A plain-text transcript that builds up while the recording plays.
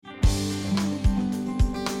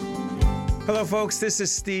Hello, folks. This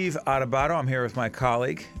is Steve Adubato. I'm here with my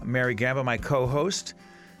colleague, Mary Gamba, my co-host.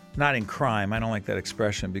 Not in crime. I don't like that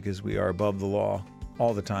expression because we are above the law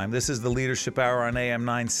all the time. This is the Leadership Hour on AM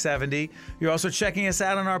 970. You're also checking us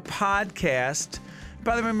out on our podcast.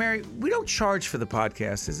 By the way, Mary, we don't charge for the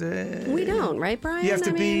podcast, is it? We don't, right, Brian? You have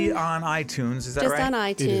to be on iTunes, is that just right? on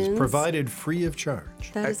iTunes. It is provided free of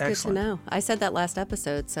charge. That is good to know. I said that last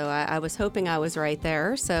episode, so I was hoping I was right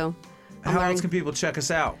there. So How else can people check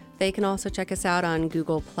us out? They can also check us out on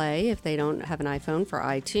Google Play if they don't have an iPhone for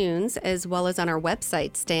iTunes, as well as on our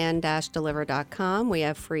website, stand-deliver.com. We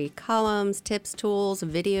have free columns, tips, tools,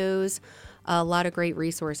 videos, a lot of great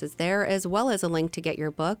resources there, as well as a link to get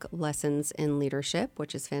your book, Lessons in Leadership,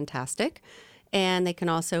 which is fantastic. And they can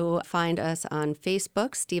also find us on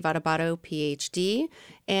Facebook, Steve Adubato, PhD,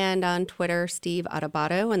 and on Twitter, Steve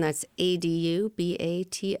Adubato, and that's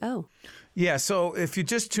Adubato. Yeah, so if you're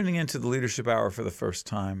just tuning into the Leadership Hour for the first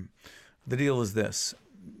time, the deal is this.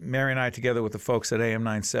 Mary and I, together with the folks at AM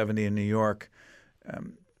 970 in New York,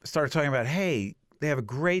 started talking about, hey, they have a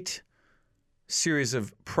great series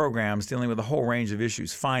of programs dealing with a whole range of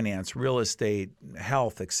issues, finance, real estate,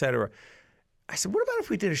 health, etc. I said, what about if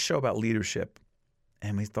we did a show about leadership?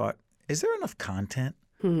 And we thought, is there enough content?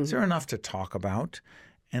 Is there enough to talk about?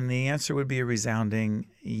 And the answer would be a resounding,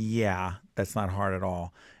 yeah, that's not hard at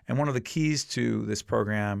all. And one of the keys to this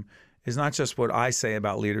program is not just what I say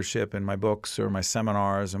about leadership in my books or my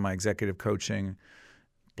seminars or my executive coaching,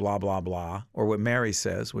 blah, blah, blah, or what Mary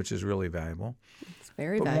says, which is really valuable. It's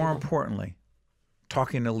very but valuable. More importantly,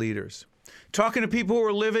 talking to leaders. Talking to people who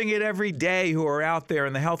are living it every day, who are out there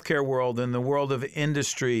in the healthcare world, in the world of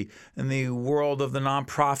industry, in the world of the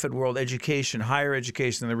nonprofit world, education, higher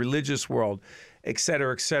education, the religious world, et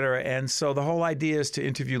cetera, et cetera. And so the whole idea is to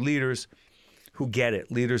interview leaders who get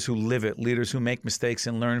it, leaders who live it, leaders who make mistakes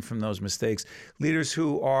and learn from those mistakes, leaders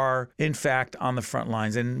who are, in fact, on the front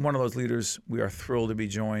lines. And one of those leaders we are thrilled to be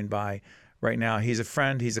joined by right now. He's a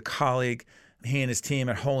friend. He's a colleague. He and his team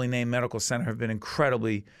at Holy Name Medical Center have been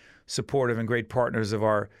incredibly supportive and great partners of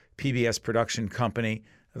our PBS production company,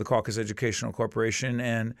 the Caucus Educational Corporation.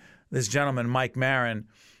 And this gentleman, Mike Marin,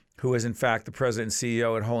 who is, in fact, the president and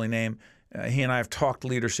CEO at Holy Name, he and I have talked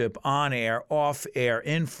leadership on air, off air,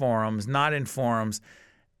 in forums, not in forums.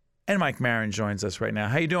 And Mike Marin joins us right now.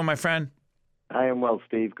 How you doing, my friend? I am well,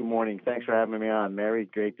 Steve. Good morning. Thanks for having me on. Mary,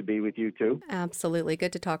 great to be with you, too. Absolutely.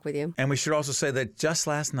 Good to talk with you. And we should also say that just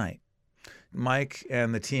last night, Mike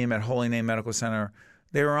and the team at Holy Name Medical Center,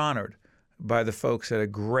 they were honored by the folks at a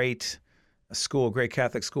great school, great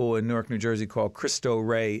Catholic school in Newark, New Jersey called Cristo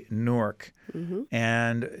Rey Newark. Mm-hmm.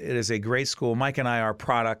 And it is a great school. Mike and I are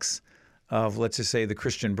products of, let's just say, the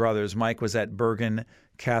Christian Brothers. Mike was at Bergen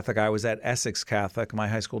Catholic. I was at Essex Catholic. My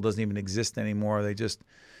high school doesn't even exist anymore. They just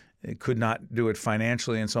could not do it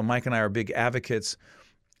financially. And so Mike and I are big advocates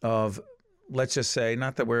of, let's just say,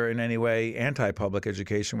 not that we're in any way anti-public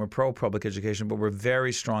education, we're pro-public education, but we're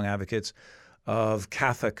very strong advocates of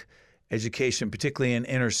Catholic education, particularly in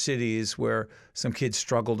inner cities where some kids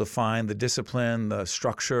struggle to find the discipline, the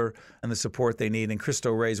structure, and the support they need. And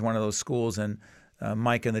Cristo Rey is one of those schools, and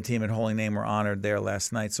Mike and the team at Holy Name were honored there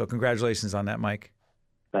last night. So congratulations on that, Mike.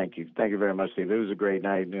 Thank you. Thank you very much, Steve. It was a great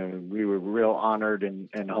night. We were real honored and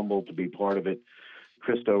humbled to be part of it.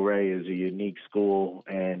 Cristo Rey is a unique school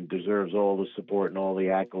and deserves all the support and all the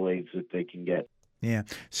accolades that they can get. Yeah.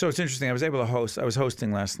 So it's interesting. I was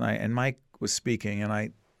hosting last night, and Mike was speaking, and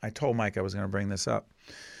I told Mike I was going to bring this up.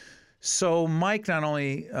 So Mike not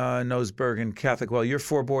only knows Bergen Catholic well, your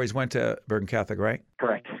four boys went to Bergen Catholic, right?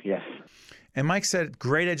 Correct, yes. And Mike said,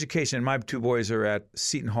 great education. My two boys are at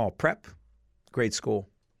Seton Hall Prep, great school.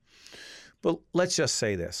 But let's just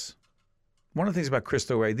say this. One of the things about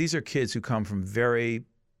Cristo Rey, these are kids who come from very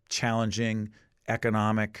challenging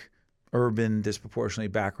economic, urban, disproportionately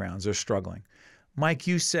backgrounds. They're struggling. Mike,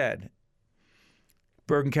 you said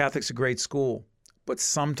Bergen Catholic's a great school, but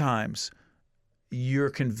sometimes you're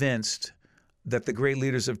convinced that the great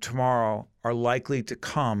leaders of tomorrow are likely to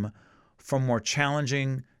come from more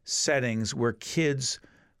challenging settings where kids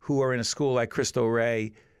who are in a school like Cristo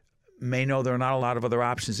Rey may know there are not a lot of other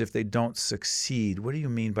options if they don't succeed. What do you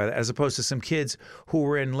mean by that? As opposed to some kids who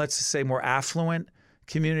were in, let's say, more affluent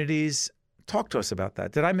communities. Talk to us about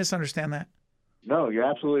that. Did I misunderstand that? No, you're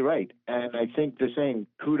absolutely right. And I think the same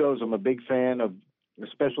kudos. I'm a big fan of,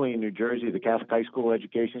 especially in New Jersey, the Catholic high school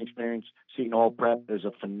education experience. Seton Hall Prep is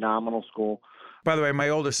a phenomenal school. By the way, my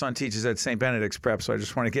oldest son teaches at St. Benedict's Prep, so I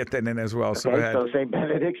just want to get that in as well. So go Okay, ahead. so St.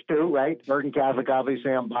 Benedict's too, right? Bergen Catholic,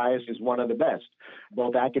 obviously I'm biased, is one of the best,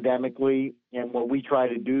 both academically, and what we try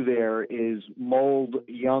to do there is mold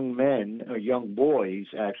young men, or young boys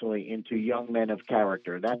actually, into young men of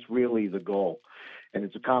character. That's really the goal. And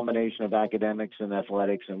it's a combination of academics and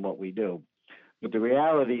athletics and what we do. But the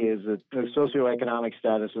reality is that the socioeconomic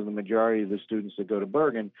status of the majority of the students that go to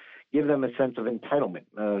Bergen give them a sense of entitlement,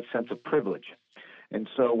 a sense of privilege. And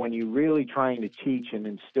so when you're really trying to teach and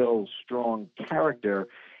instill strong character,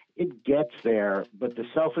 it gets there. But the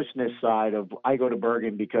selfishness side of, I go to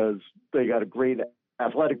Bergen because they got a great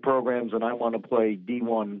athletic programs and I want to play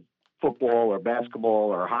D1 football or basketball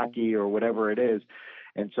or hockey or whatever it is.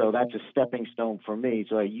 And so that's a stepping stone for me.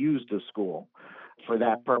 So I use the school for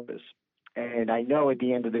that purpose. And I know at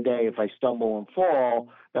the end of the day, if I stumble and fall,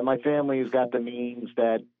 that my family has got the means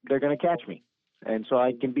that they're going to catch me. And so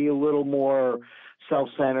I can be a little more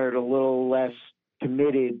self-centered, a little less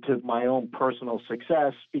committed to my own personal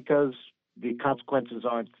success because the consequences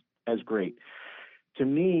aren't as great. To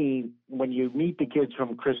me, when you meet the kids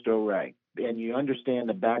from Cristo Rey and you understand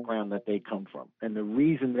the background that they come from and the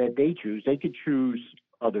reason that they could choose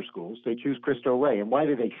other schools. They choose Cristo Rey. And why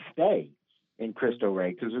do they stay in Cristo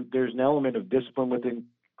Rey? Because there's an element of discipline within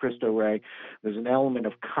Cristo Rey. There's an element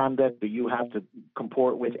of conduct that you have to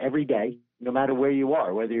comport with every day, no matter where you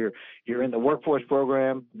are, whether you're in the workforce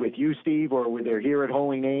program with you, Steve, or whether here at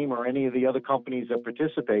Holy Name or any of the other companies that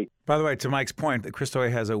participate. By the way, to Mike's point, the Cristo Rey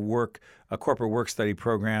has a corporate work study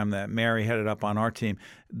program that Mary headed up on our team,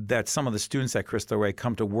 that some of the students at Cristo Rey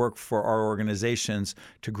come to work for our organizations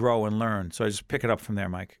to grow and learn. So I just pick it up from there,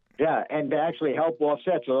 Mike. Yeah, and to actually help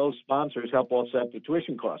offset, so those sponsors help offset the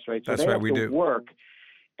tuition costs, right? So That's they right, have we to do. work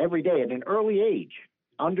every day at an early age,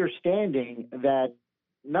 understanding that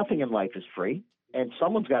nothing in life is free, and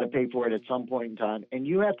someone's got to pay for it at some point in time, and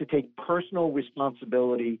you have to take personal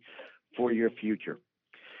responsibility for your future.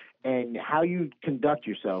 And how you conduct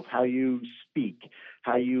yourself, how you speak,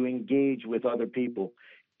 how you engage with other people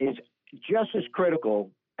is just as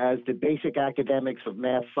critical as the basic academics of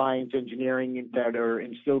math, science, engineering that are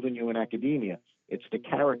instilled in you in academia. It's the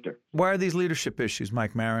character. Why are these leadership issues,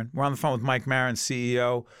 Mike Marin? We're on the phone with Mike Marin,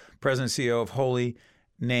 President and CEO of Holy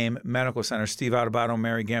Name Medical Center. Steve Adubato,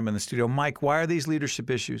 Mary Gamba in the studio. Mike, why are these leadership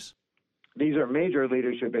issues? These are major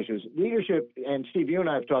leadership issues. Leadership, and Steve, you and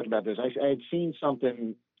I have talked about this. I had seen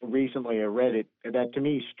something recently, I read it, that to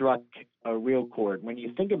me struck a real chord. When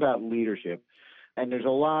you think about leadership, and there's a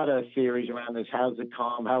lot of theories around this, how's it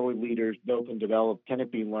come, how are leaders built and developed, can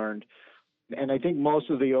it be learned? And I think most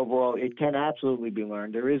of the overall, it can absolutely be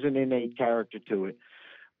learned. There is an innate character to it.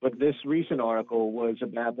 But this recent article was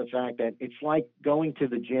about the fact that it's like going to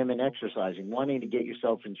the gym and exercising, wanting to get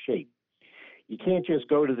yourself in shape. You can't just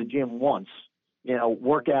go to the gym once,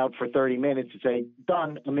 work out for 30 minutes and say,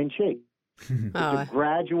 done, I'm in shape. It's a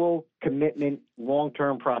gradual commitment,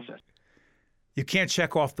 long-term process. You can't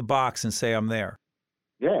check off the box and say, I'm there.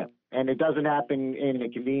 Yeah, and it doesn't happen in a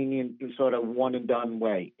convenient sort of one-and-done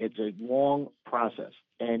way. It's a long process,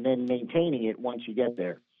 and then maintaining it once you get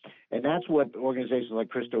there. And that's what organizations like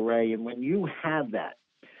Cristo Rey, and when you have that,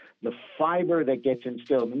 the fiber that gets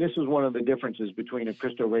instilled, and this is one of the differences between a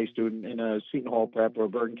Cristo Rey student and a Seton Hall Prep or a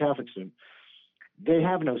Bergen Catholic student, they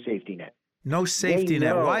have no safety net. No safety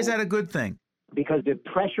net. Why is that a good thing? Because the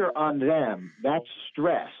pressure on them, that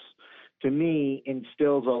stress, to me,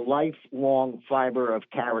 instills a lifelong fiber of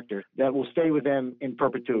character that will stay with them in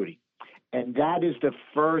perpetuity. And that is the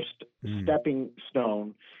first stepping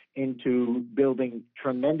stone into building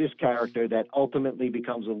tremendous character that ultimately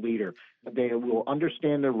becomes a leader. They will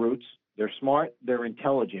understand their roots. They're smart. They're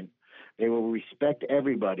intelligent. They will respect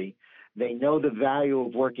everybody. They know the value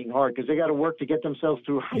of working hard because they got to work to get themselves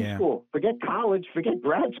through high school. Forget college, forget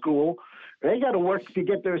grad school. They got to work to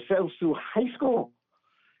get themselves through high school.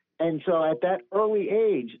 And so at that early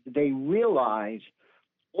age, they realize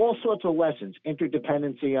all sorts of lessons,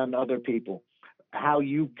 interdependency on other people, how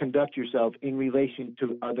you conduct yourself in relation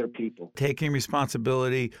to other people. Taking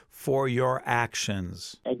responsibility for your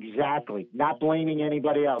actions. Exactly. Not blaming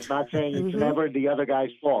anybody else, not saying it's never the other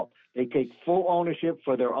guy's fault. They take full ownership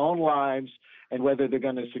for their own lives, and whether they're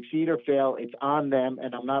going to succeed or fail, it's on them,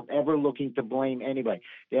 and I'm not ever looking to blame anybody.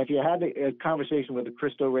 If you had a conversation with a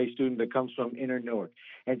Cristo Rey student that comes from inner Newark,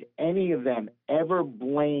 has any of them ever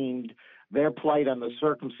blamed their plight on the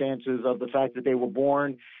circumstances of the fact that they were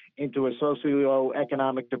born into a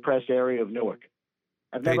socioeconomic depressed area of Newark?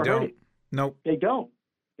 I've never heard it. Nope. They don't.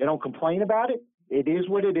 They don't complain about it. It is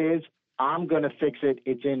what it is. I'm going to fix it.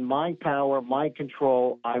 It's in my power, my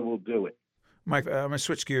control. I will do it. Mike, I'm going to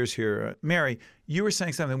switch gears here. Mary, you were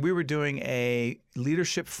saying something. We were doing a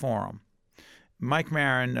leadership forum. Mike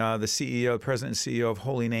Marin, the CEO, president and CEO of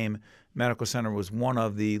Holy Name Medical Center, was one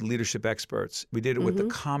of the leadership experts. We did it with the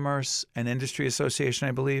Commerce and Industry Association,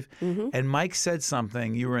 I believe. And Mike said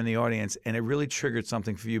something, you were in the audience, and it really triggered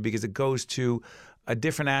something for you because it goes to a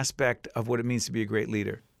different aspect of what it means to be a great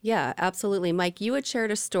leader. Yeah, absolutely. Mike, you had shared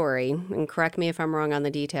a story, and correct me if I'm wrong on the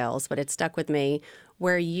details, but it stuck with me,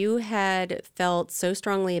 where you had felt so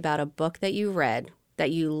strongly about a book that you read that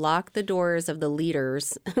you locked the doors of the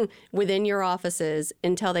leaders within your offices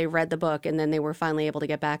until they read the book, and then they were finally able to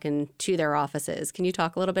get back into their offices. Can you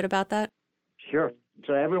talk a little bit about that? Sure.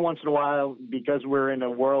 So every once in a while, because we're in a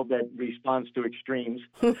world that responds to extremes,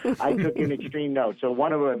 I took an extreme note. So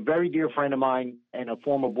one of a very dear friend of mine and a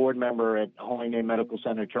former board member at Holy Name Medical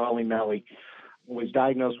Center, Charlie Melly, was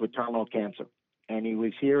diagnosed with terminal cancer. And he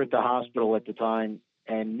was here at the hospital at the time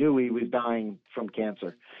and knew he was dying from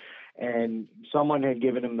cancer. And someone had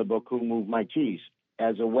given him the book, Who Moved My Cheese,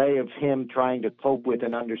 as a way of him trying to cope with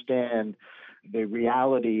and understand the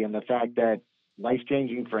reality and the fact that life's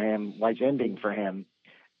changing for him, life's ending for him,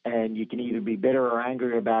 and you can either be bitter or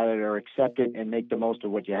angry about it or accept it and make the most of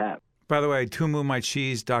what you have. By the way, Who Moved My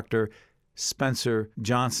Cheese, Dr. Spencer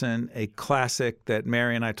Johnson, a classic that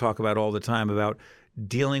Mary and I talk about all the time about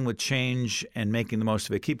dealing with change and making the most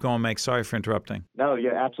of it. Keep going, Mike. Sorry for interrupting. No,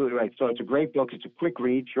 you're absolutely right. So it's a great book. It's a quick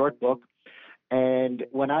read, short book. And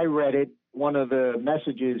when I read it, one of the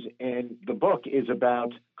messages in the book is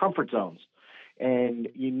about comfort zones. And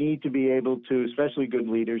you need to be able to, especially good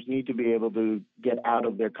leaders, need to be able to get out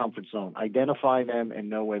of their comfort zone, identify them and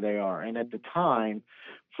know where they are. And at the time,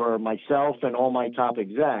 for myself and all my top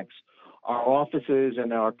execs, our offices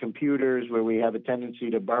and our computers, where we have a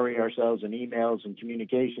tendency to bury ourselves in emails and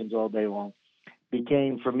communications all day long,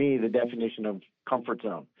 became, for me, the definition of comfort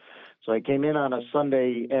zone. So I came in on a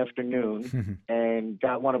Sunday afternoon and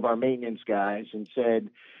got one of our maintenance guys and said,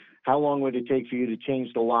 how long would it take for you to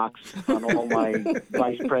change the locks on all my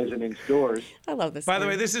vice president's doors? I love this. By the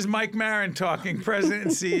way, this is Mike Marin talking, president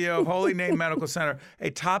and CEO of Holy Name Medical Center,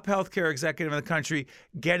 a top healthcare executive in the country,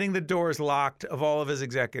 getting the doors locked of all of his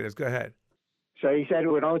executives. Go ahead. So he said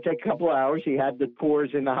it would only take a couple of hours. He had the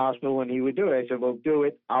tours in the hospital, and he would do it. I said, well, do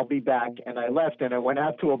it. I'll be back. And I left, and I went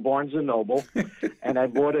out to a Barnes & Noble, and I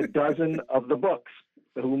bought a dozen of the books,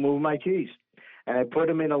 Who Moved My Cheese. And I put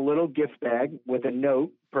them in a little gift bag with a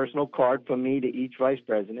note, personal card from me to each vice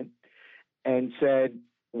president, and said,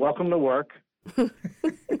 welcome to work.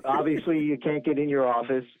 Obviously, you can't get in your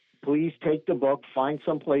office. Please take the book, find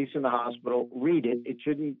some place in the hospital, read it. It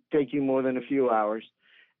shouldn't take you more than a few hours.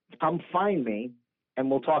 Come find me, and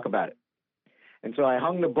we'll talk about it. And so I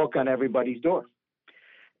hung the book on everybody's door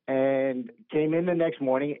and came in the next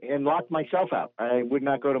morning and locked myself out. I would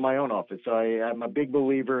not go to my own office. So I'm a big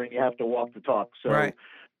believer in you have to walk the talk. So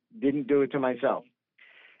didn't do it to myself.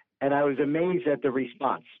 And I was amazed at the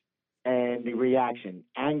response and the reaction.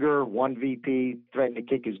 Anger, one VP threatened to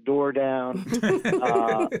kick his door down.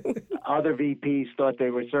 Other VPs thought they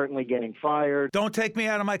were certainly getting fired. Don't take me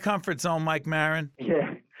out of my comfort zone, Mike Marin.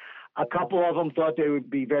 Yeah. A couple of them thought they would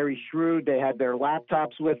be very shrewd. They had their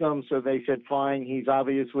laptops with them, so they said, fine, he's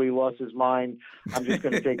obviously lost his mind. I'm just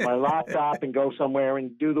going to take my laptop and go somewhere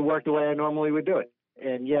and do the work the way I normally would do it.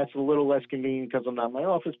 And yes, a little less convenient because I'm not in my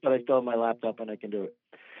office, but I still have my laptop and I can do it.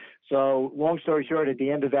 So long story short, at the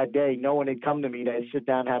end of that day, no one had come to me to sit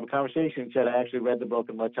down and have a conversation and said, I actually read the book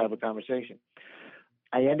and let's have a conversation.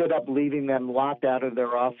 I ended up leaving them locked out of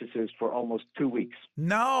their offices for almost 2 weeks.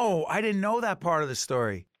 No, I didn't know that part of the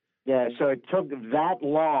story. Yeah, so it took that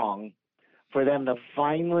long for them to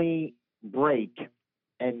finally break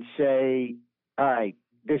and say, all right,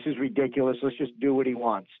 this is ridiculous. Let's just do what he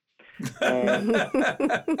wants. And,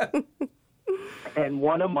 and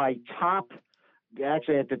one of my top,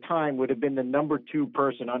 actually at the time, would have been the number 2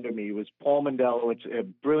 person under me was Paul Mondello. It's a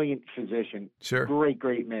brilliant physician. Sure.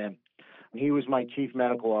 Great man. He was my chief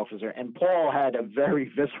medical officer. And Paul had a very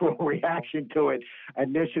visceral reaction to it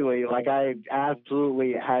initially. Like I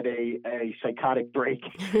absolutely had a psychotic break.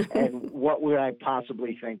 And what were I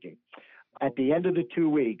possibly thinking? At the end of the 2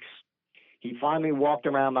 weeks, he finally walked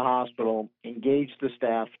around the hospital, engaged the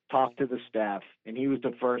staff, talked to the staff, and he was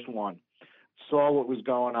the first one. Saw what was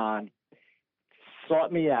going on,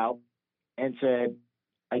 sought me out, and said,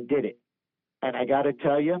 I did it. And I got to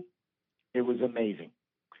tell you, it was amazing.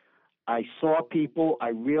 I saw people. I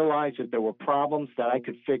realized that there were problems that I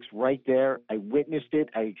could fix right there. I witnessed it.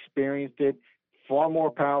 I experienced it. Far more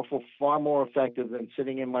powerful, far more effective than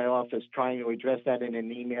sitting in my office trying to address that in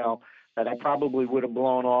an email that I probably would have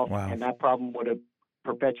blown off, and that problem would have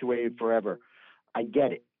perpetuated forever. I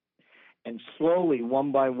get it. And slowly,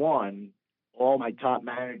 one by one, all my top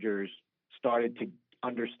managers started to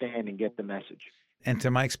understand and get the message. And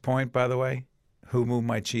to Mike's point, by the way, Who Moved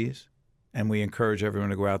My Cheese? And we encourage everyone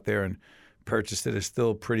to go out there and purchase it. It's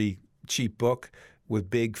still a pretty cheap book with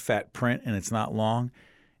big fat print, and it's not long.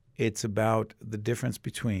 It's about the difference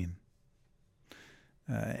between,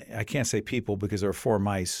 I can't say people because there are 4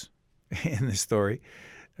 mice in this story.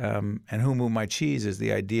 And Who Moved My Cheese is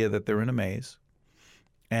the idea that they're in a maze.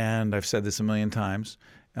 And I've said this a million times.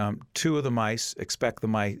 2 of the mice expect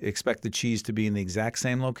the cheese to be in the exact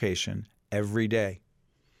same location every day.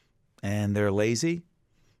 And they're lazy,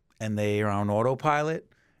 and they are on autopilot,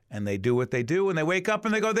 and they do what they do, and they wake up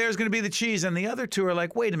and they go, there's going to be the cheese. And the other 2 are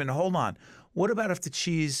like, wait a minute, hold on. What about if the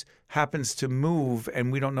cheese happens to move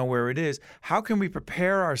and we don't know where it is? How can we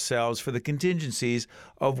prepare ourselves for the contingencies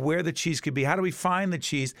of where the cheese could be? How do we find the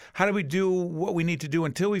cheese? How do we do what we need to do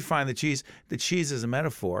until we find the cheese? The cheese is a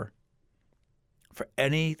metaphor for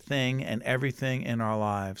anything and everything in our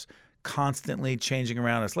lives, constantly changing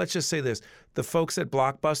around us. Let's just say this. The folks at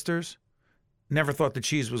Blockbusters never thought the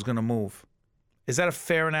cheese was going to move. Is that a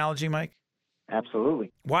fair analogy, Mike?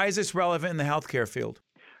 Absolutely. Why is this relevant in the healthcare field?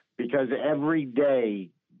 Because every day,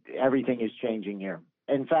 everything is changing here.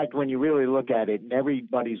 In fact, when you really look at it, in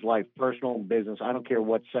everybody's life, personal and business, I don't care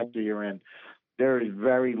what sector you're in, there is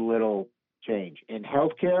very little change. In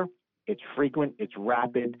healthcare, it's frequent, it's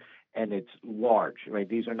rapid, and it's large, right?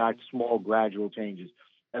 These are not small, gradual changes.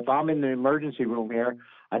 If I'm in the emergency room here,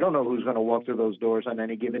 I don't know who's going to walk through those doors on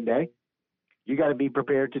any given day. You got to be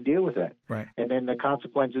prepared to deal with that. Right. And then the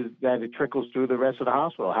consequences that it trickles through the rest of the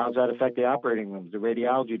hospital. How does that affect the operating rooms, the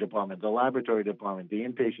radiology department, the laboratory department, the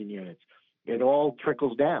inpatient units? It all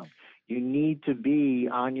trickles down. You need to be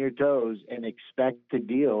on your toes and expect to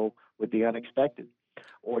deal with the unexpected.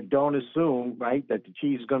 Or don't assume, right, that the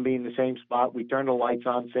cheese is going to be in the same spot. We turn the lights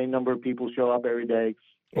on, same number of people show up every day.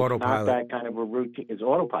 It's Autopilot. not that kind of a routine. It's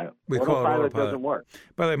autopilot. We call it autopilot. Doesn't work.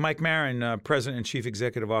 By the way, Mike Marin, President and Chief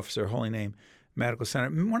Executive Officer, Holy Name Medical Center.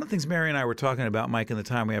 One of the things Mary and I were talking about, Mike, in the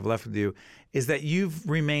time we have left with you, is that you've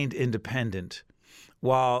remained independent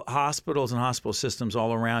while hospitals and hospital systems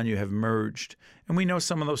all around you have merged. And we know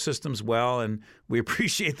some of those systems well, and we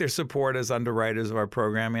appreciate their support as underwriters of our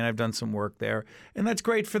programming. I've done some work there, and that's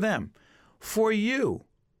great for them. For you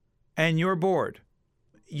and your board,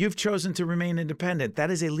 you've chosen to remain independent. That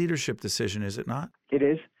is a leadership decision, is it not? It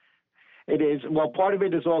is. It is. Well, part of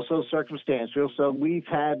it is also circumstantial. So we've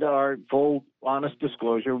had our full, honest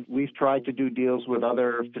disclosure. We've tried to do deals with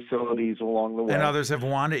other facilities along the way. And others have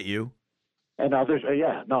wanted you. And others,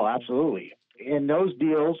 yeah, no, absolutely. And those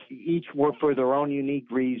deals, each were for their own unique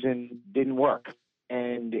reason, didn't work.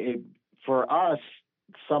 And for us,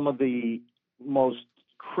 some of the most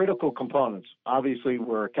critical components, obviously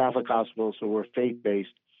we're a Catholic hospital, so we're faith-based.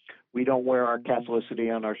 We don't wear our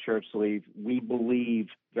Catholicity on our shirt sleeve. We believe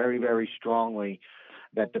very, very strongly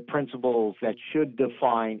that the principles that should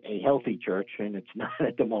define a healthy church, and it's not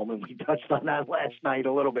at the moment, we touched on that last night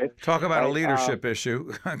a little bit. Talk about a leadership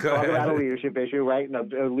issue. Go ahead. About a leadership issue, right,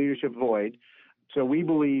 and a leadership void. So we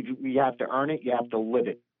believe you have to earn it, you have to live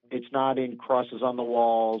it. It's not in crosses on the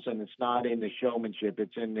walls, and it's not in the showmanship.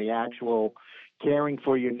 It's in the actual caring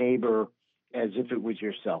for your neighbor as if it was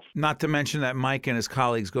yourself. Not to mention that Mike and his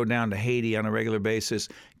colleagues go down to Haiti on a regular basis,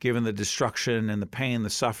 given the destruction and the pain, the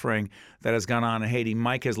suffering that has gone on in Haiti.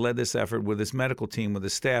 Mike has led this effort with his medical team, with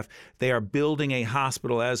his staff. They are building a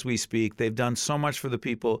hospital as we speak. They've done so much for the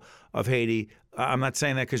people of Haiti. I'm not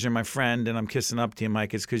saying that because you're my friend and I'm kissing up to you,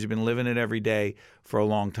 Mike. It's because you've been living it every day for a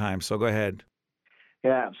long time. So go ahead.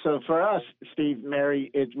 Yeah, so for us, Steve,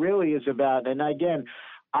 Mary, it really is about, and again,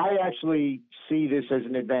 I actually see this as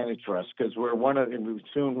an advantage for us because we're one of, and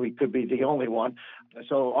soon we could be the only one.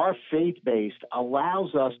 So our faith-based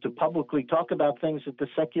allows us to publicly talk about things that the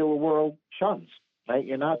secular world shuns, right?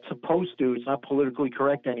 You're not supposed to, it's not politically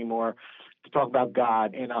correct anymore to talk about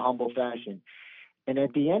God in a humble fashion. And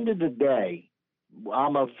at the end of the day,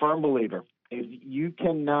 I'm a firm believer. If you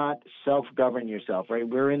cannot self-govern yourself, right?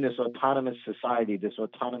 We're in this autonomous society, this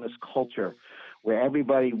autonomous culture where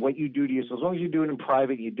everybody, what you do to yourself, as long as you do it in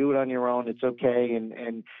private, you do it on your own, it's okay,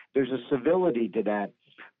 and there's a civility to that.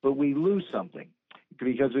 But we lose something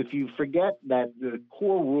because if you forget that the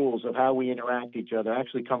core rules of how we interact with each other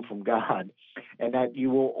actually come from God, and that you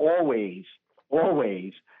will always,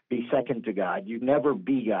 always be second to God. You never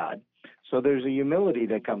be God. So there's a humility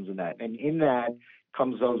that comes in that. And in that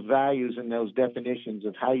comes those values and those definitions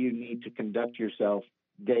of how you need to conduct yourself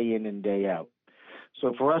day in and day out.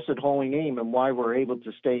 So for us at Holy Name and why we're able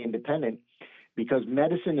to stay independent, because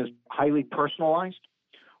medicine is highly personalized,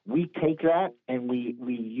 we take that and we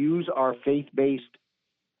use our faith-based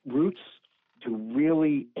roots to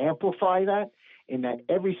really amplify that, in that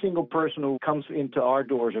every single person who comes into our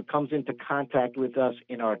doors or comes into contact with us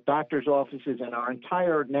in our doctor's offices and our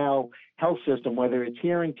entire now health system, whether it's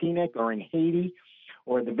here in Teaneck or in Haiti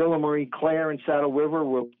or the Villa Marie Claire in Saddle River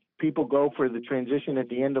where people go for the transition at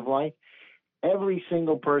the end of life, every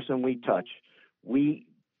single person we touch, we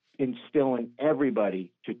instill in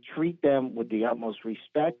everybody to treat them with the utmost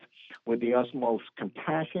respect, with the utmost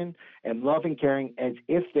compassion and love and caring as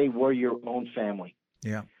if they were your own family.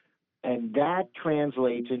 Yeah. And that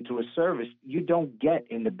translates into a service you don't get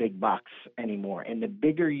in the big box anymore. And the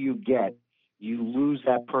bigger you get, you lose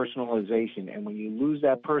that personalization. And when you lose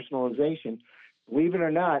that personalization, believe it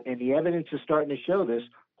or not, and the evidence is starting to show this,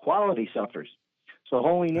 quality suffers. So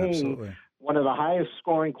Holy Name, Absolutely. one of the highest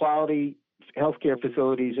scoring quality healthcare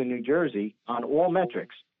facilities in New Jersey on all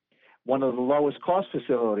metrics, one of the lowest cost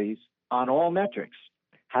facilities on all metrics.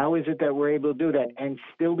 How is it that we're able to do that and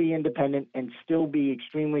still be independent and still be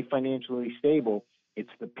extremely financially stable? It's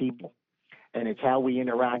the people, and it's how we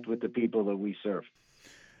interact with the people that we serve.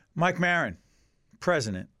 Mike Marin,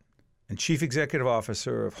 President and Chief Executive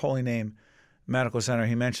Officer of Holy Name Medical Center.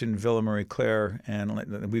 He mentioned Villa Marie Claire,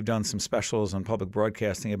 and we've done some specials on public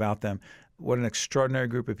broadcasting about them. What an extraordinary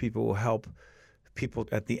group of people who help people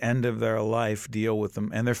at the end of their life deal with them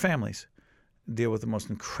and their families, deal with the most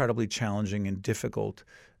incredibly challenging and difficult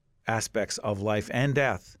aspects of life and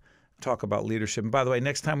death. Talk about leadership. And by the way,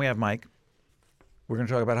 next time we have Mike, we're going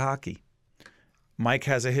to talk about hockey. Mike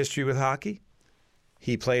has a history with hockey.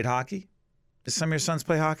 He played hockey. Did some of your sons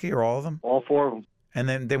play hockey, or all of them? All four of them. And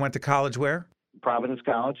then they went to college where? Providence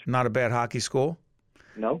College. Not a bad hockey school.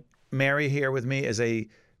 No. Mary here with me is a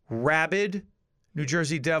rabid New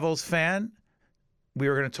Jersey Devils fan. We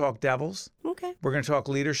were going to talk Devils. Okay. We're going to talk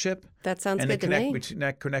leadership. That sounds and good to me.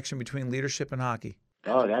 that connection between leadership and hockey.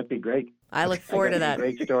 Oh, that'd be great. I look forward to that.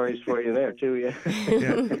 Great stories for you there, too, yeah.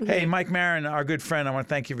 Yeah. Hey, Mike Marin, our good friend, I want to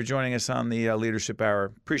thank you for joining us on the Leadership Hour.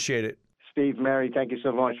 Appreciate it. Steve, Mary, thank you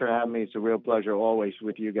so much for having me. It's a real pleasure always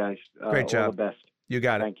with you guys. Great job. All the best. You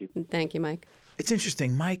got it. Thank you. Thank you, Mike. It's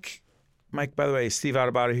interesting. Mike, by the way, Steve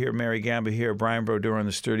Adubato here, Mary Gamba here, Brian Brodeur in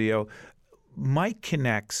the studio. Mike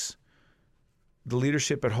connects the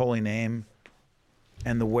leadership at Holy Name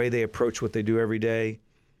and the way they approach what they do every day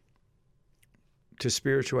to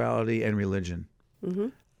spirituality and religion. Mm-hmm.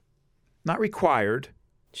 Not required,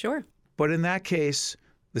 Sure. but in that case,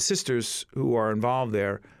 the sisters who are involved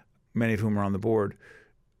there, many of whom are on the board,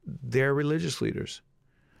 they're religious leaders.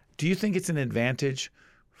 Do you think it's an advantage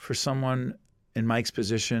for someone in Mike's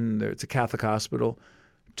position, it's a Catholic hospital,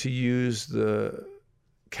 to use the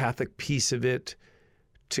Catholic piece of it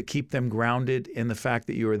to keep them grounded in the fact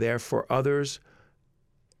that you are there for others?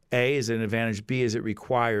 A, is it an advantage? B, is it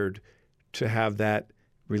required to have that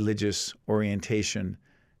religious orientation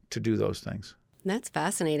to do those things? That's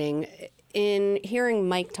fascinating. In hearing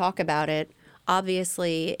Mike talk about it,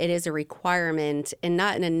 obviously it is a requirement, and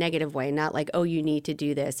not in a negative way, not like, oh, you need to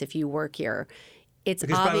do this if you work here. It's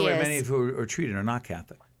Because, obvious. by the way, many of who are treated are not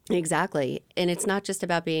Catholic. Exactly. And it's not just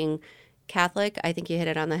about being Catholic. I think you hit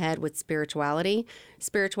it on the head with spirituality.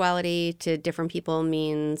 Spirituality to different people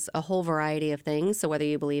means a whole variety of things. So whether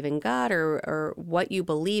you believe in God or what you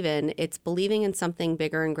believe in, it's believing in something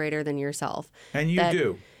bigger and greater than yourself. And you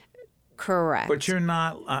do. Correct. But you're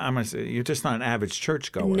not, I'm going to say, you're just not an average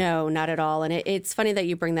churchgoer. No, not at all. And it's funny that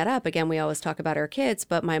you bring that up. Again, we always talk about our kids,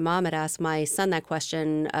 but my mom had asked my son that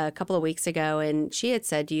question a couple of weeks ago, and she had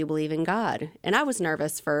said, do you believe in God? And I was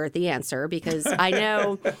nervous for the answer because I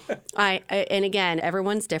know, and again,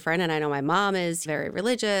 everyone's different. And I know my mom is very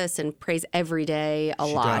religious and prays every day a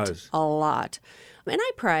lot. And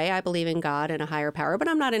I pray. I believe in God and a higher power, but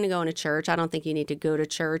I'm not into going to church. I don't think you need to go to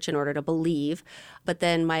church in order to believe. But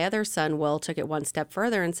then my other son, Will, took it one step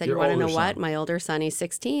further and said, Your you want to know older what? son. My older son, he's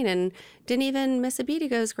 16 and didn't even miss a beat. He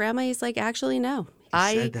goes, Grandma, he's like, actually, no.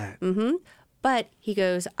 He said that. Mm-hmm. But he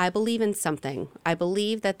goes, I believe in something. I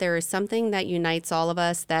believe that there is something that unites all of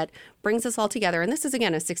us, that brings us all together. And this is,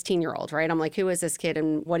 again, a 16-year-old, right? I'm like, who is this kid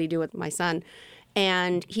and what do you do with my son?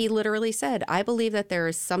 And he literally said, I believe that there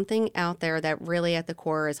is something out there that really at the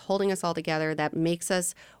core is holding us all together, that makes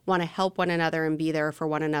us want to help one another and be there for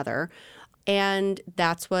one another. And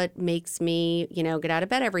that's what makes me, get out of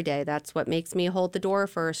bed every day. That's what makes me hold the door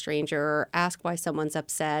for a stranger or ask why someone's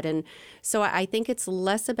upset. And so I think it's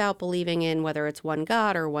less about believing in whether it's one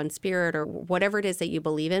God or one spirit or whatever it is that you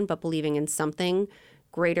believe in, but believing in something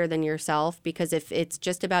greater than yourself. Because if it's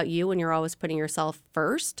just about you and you're always putting yourself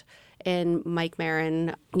first, and Mike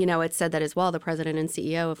Marin, it said that as well, the president and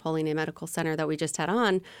CEO of Holy Name Medical Center that we just had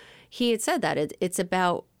on, he had said that it's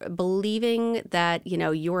about believing that,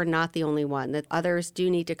 you're not the only one, that others do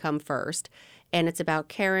need to come first. And it's about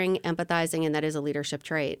caring, empathizing, and that is a leadership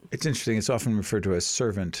trait. It's interesting. It's often referred to as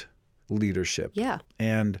servant leadership. Yeah.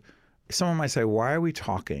 And someone might say, why are we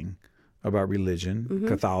talking about religion,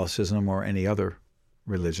 Catholicism, or any other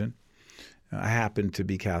religion? I happen to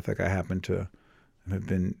be Catholic. I happen to have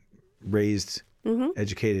been raised,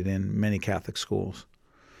 educated in many Catholic schools.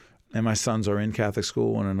 And my sons are in Catholic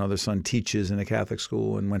school, and another son teaches in a Catholic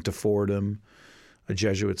school and went to Fordham, a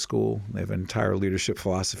Jesuit school. They have an entire leadership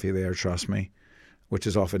philosophy there, trust me, which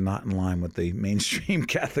is often not in line with the mainstream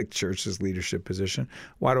Catholic Church's leadership position.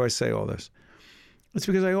 Why do I say all this? It's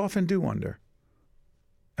because I often do wonder,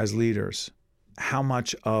 as leaders, how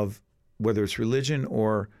much of, whether it's religion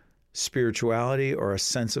or spirituality or a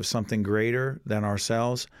sense of something greater than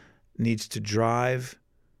ourselves, needs to drive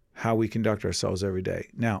how we conduct ourselves every day.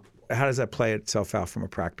 Now, how does that play itself out from a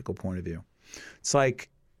practical point of view? It's like,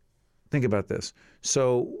 think about this.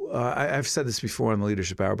 So I've said this before on the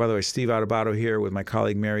Leadership Hour. By the way, Steve Adubato here with my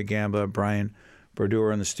colleague Mary Gamba, Brian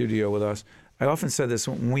Berdua in the studio with us. I often said this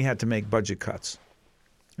when we had to make budget cuts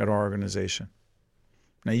at our organization.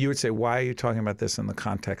 Now, you would say, why are you talking about this in the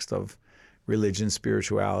context of religion,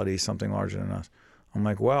 spirituality, something larger than us? I'm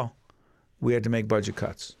like, well, we had to make budget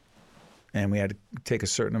cuts. And we had to take a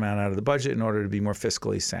certain amount out of the budget in order to be more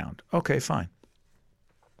fiscally sound. Okay, fine.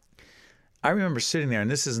 I remember sitting there, and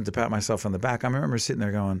this isn't to pat myself on the back. I remember sitting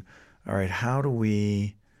there going, all right, how do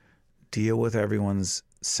we deal with everyone's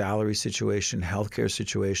salary situation, healthcare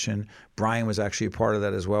situation? Brian was actually a part of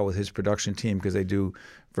that as well with his production team because they do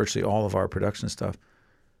virtually all of our production stuff.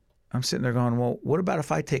 I'm sitting there going, well, what about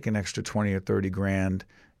if I take an extra 20 or 30 grand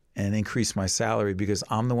and increase my salary because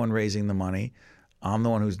I'm the one raising the money, I'm the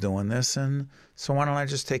one who's doing this, and so why don't I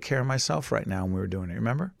just take care of myself right now when we were doing it,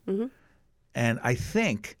 remember? Mm-hmm. And I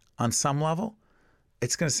think on some level,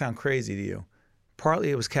 it's going to sound crazy to you.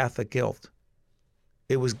 Partly it was Catholic guilt.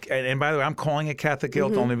 It was, and by the way, I'm calling it Catholic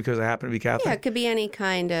guilt only because I happen to be Catholic. Yeah, it could be any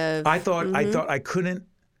kind of... I thought I couldn't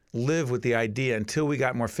live with the idea until we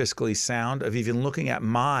got more fiscally sound of even looking at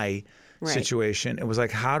my situation. It was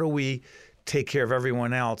like, how do we take care of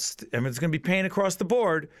everyone else? I mean, it's going to be pain across the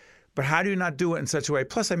board, but how do you not do it in such a way?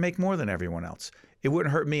 Plus, I make more than everyone else. It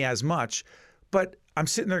wouldn't hurt me as much. But I'm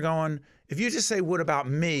sitting there going, if you just say, what about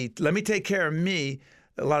me? Let me take care of me.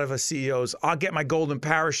 A lot of us CEOs, I'll get my golden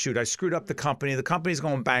parachute. I screwed up the company. The company's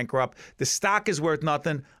going bankrupt. The stock is worth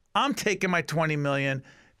nothing. I'm taking my $20 million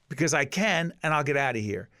because I can, and I'll get out of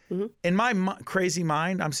here. Mm-hmm. In my crazy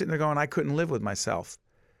mind, I'm sitting there going, I couldn't live with myself.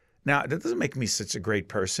 Now, that doesn't make me such a great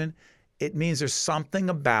person. It means there's something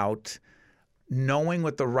about knowing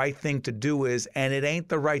what the right thing to do is, and it ain't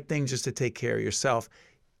the right thing just to take care of yourself.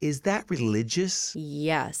 Is that religious?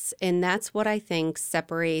 Yes. And that's what I think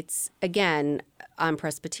separates, again, I'm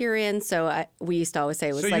Presbyterian, so we used to always say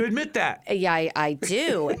it was so like... you admit that? Yeah, I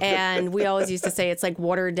do. And we always used to say it's like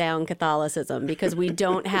watered down Catholicism because we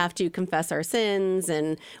don't have to confess our sins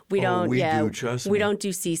and we don't... We do, trust me. We don't do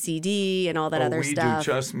CCD and all that other stuff. We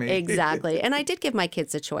do, trust me. Exactly. And I did give my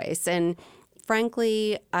kids a choice. And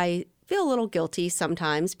frankly, I feel a little guilty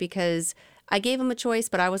sometimes because I gave them a choice,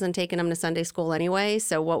 but I wasn't taking them to Sunday school anyway.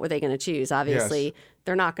 So what were they going to choose? Obviously,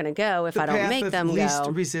 they're not going to go if I don't make them go. The path of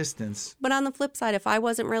least resistance. But on the flip side, if I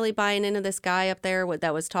wasn't really buying into this guy up there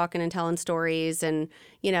that was talking and telling stories and,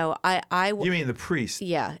 you know, You mean the priest?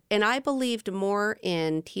 Yeah. And I believed more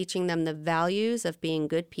in teaching them the values of being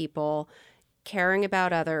good people, caring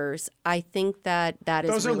about others. I think that is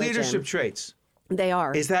religion. Those are leadership traits. They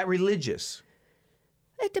are. Is that religious?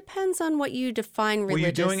 It depends on what you define religious. Were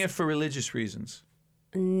you doing it for religious reasons?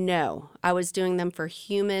 No. I was doing them for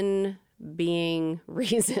human being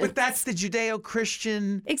reasons. But that's the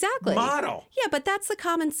Judeo-Christian model. Yeah, but that's the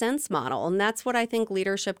common sense model. And that's what I think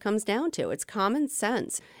leadership comes down to. It's common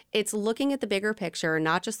sense. It's looking at the bigger picture,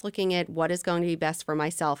 not just looking at what is going to be best for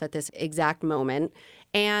myself at this exact moment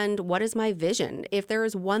and what is my vision. If there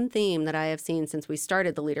is one theme that I have seen since we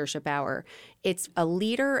started the Leadership Hour, it's a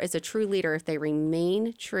leader is a true leader if they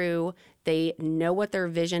remain true, they know what their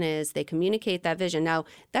vision is, they communicate that vision. Now,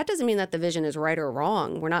 that doesn't mean that the vision is right or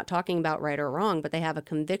wrong. We're not talking about right or wrong, but they have a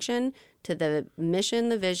conviction to the mission,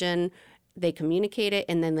 the vision, they communicate it,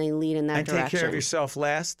 and then they lead in that direction. And take care of yourself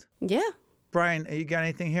last? Yeah. Brian, you got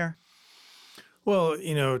anything here? Well,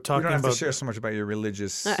 you know, talking about... You don't have to share so much about your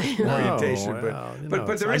religious orientation.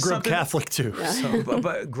 But there is I grew up Catholic, too. So.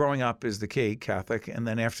 But growing up is the key, Catholic, and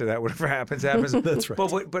then after that, whatever happens, happens. That's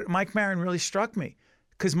right. But Mike Marin really struck me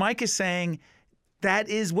because Mike is saying that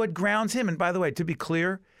is what grounds him. And by the way, to be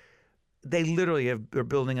clear, they literally are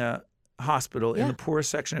building a hospital in the poorest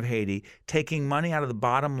section of Haiti, taking money out of the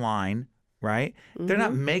bottom line, right? They're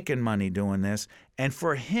not making money doing this. And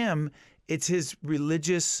for him, it's his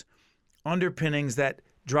religious underpinnings that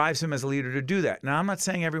drives him as a leader to do that. Now, I'm not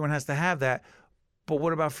saying everyone has to have that, but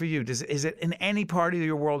what about for you? Is it in any part of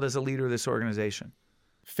your world as a leader of this organization?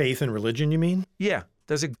 Faith and religion, you mean? Yeah.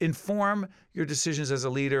 Does it inform your decisions as a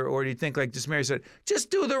leader, or do you think, like just Mary said,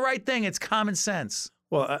 just do the right thing? It's common sense.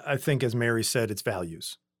 Well, I think, as Mary said, it's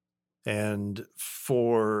values. And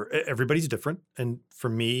for everybody's different. And for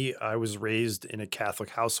me, I was raised in a Catholic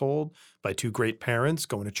household by two great parents,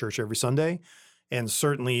 going to church every Sunday. And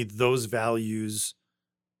certainly those values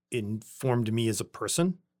informed me as a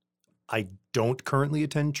person. I don't currently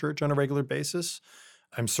attend church on a regular basis.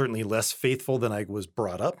 I'm certainly less faithful than I was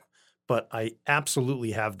brought up, but I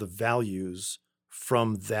absolutely have the values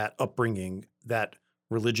from that upbringing that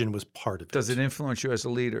religion was part of it. Does it influence you as a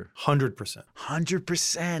leader? 100%.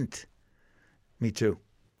 100%. Me too.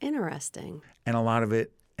 Interesting. And a lot of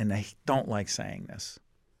it, and I don't like saying this,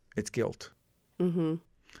 it's guilt. Mm-hmm.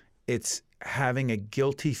 It's having a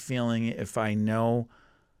guilty feeling if I know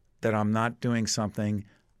that I'm not doing something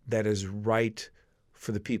that is right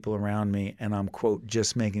for the people around me, and I'm, quote,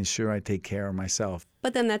 just making sure I take care of myself.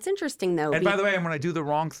 But then that's interesting, though. And by the way, when I do the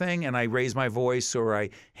wrong thing and I raise my voice or I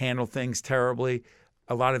handle things terribly,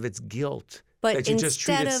 a lot of it's guilt that you just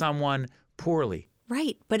treated someone poorly.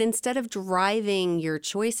 Right. But instead of driving your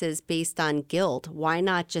choices based on guilt, why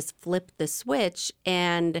not just flip the switch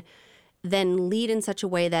and then lead in such a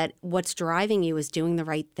way that what's driving you is doing the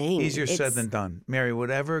right thing? Easier said than done. Mary,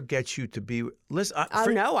 whatever gets you to be... Listen,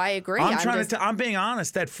 no, I agree. I'm being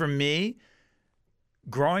honest that for me,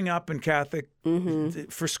 growing up in Catholic,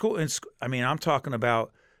 for school, I mean, I'm talking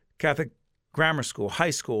about Catholic grammar school,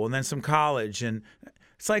 high school, and then some college. And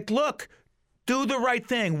it's like, look, do the right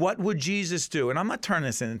thing. What would Jesus do? And I'm not turning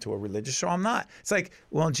this into a religious show. I'm not. It's like,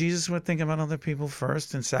 well, Jesus would think about other people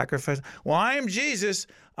first and sacrifice. Well, I am Jesus.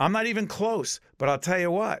 I'm not even close. But I'll tell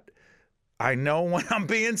you what. I know when I'm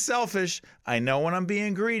being selfish. I know when I'm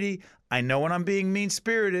being greedy. I know when I'm being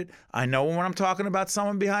mean-spirited. I know when I'm talking about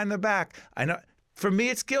someone behind their back. I know. For me,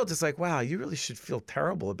 it's guilt. It's like, wow, you really should feel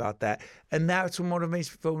terrible about that. And that's what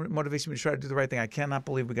motivates me to try to do the right thing. I cannot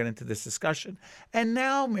believe we got into this discussion. And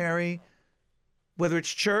now, Mary, whether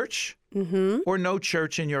it's church or no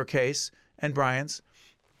church in your case, and Brian's,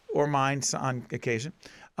 or mine on occasion,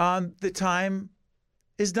 the time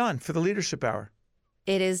is done for the Leadership Hour.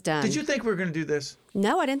 It is done. Did you think we were going to do this?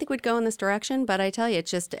 No, I didn't think we'd go in this direction, but I tell you,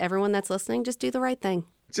 it's just everyone that's listening, just do the right thing.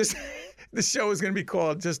 Just the show is going to be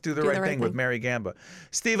called Just Do the Right Thing with Mary Gamba.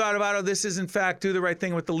 Steve Adubato, this is in fact Do the Right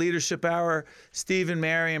Thing with the Leadership Hour. Steve and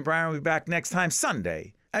Mary and Brian will be back next time,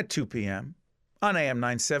 Sunday at 2 p.m. on AM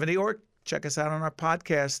 970, or check us out on our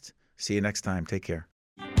podcast. See you next time. Take care.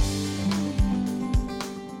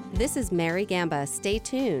 This is Mary Gamba. Stay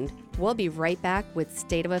tuned. We'll be right back with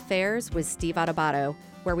State of Affairs with Steve Adubato,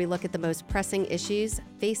 where we look at the most pressing issues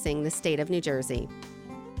facing the state of New Jersey.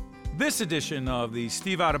 This edition of the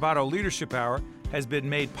Steve Adubato Leadership Hour has been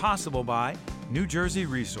made possible by New Jersey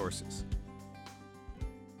Resources.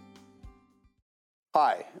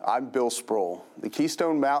 Hi, I'm Bill Sproul. The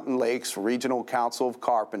Keystone Mountain Lakes Regional Council of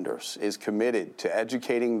Carpenters is committed to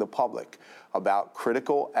educating the public about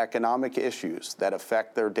critical economic issues that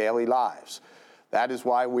affect their daily lives. That is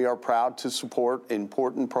why we are proud to support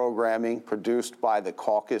important programming produced by the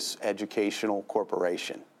Caucus Educational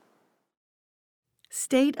Corporation.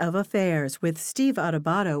 State of Affairs with Steve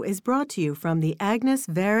Adubato is brought to you from the Agnes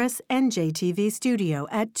Varus NJTV studio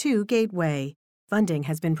at 2 Gateway. Funding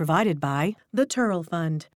has been provided by the Turrell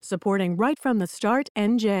Fund, supporting Right from the Start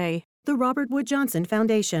NJ, the Robert Wood Johnson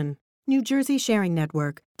Foundation, New Jersey Sharing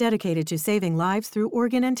Network, dedicated to saving lives through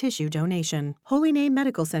organ and tissue donation, Holy Name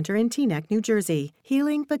Medical Center in Teaneck, New Jersey.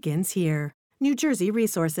 Healing begins here. New Jersey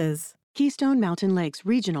Resources. Keystone Mountain Lakes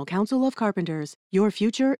Regional Council of Carpenters. Your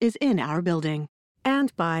future is in our building.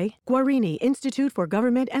 And by Guarini Institute for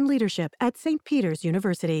Government and Leadership at St. Peter's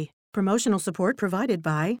University. Promotional support provided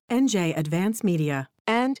by NJ Advance Media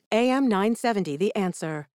and AM 970 The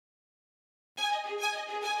Answer.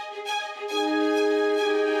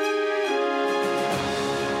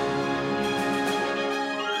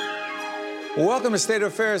 Welcome to State of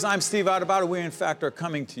Affairs. I'm Steve Adubato. We, in fact, are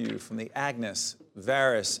coming to you from the Agnes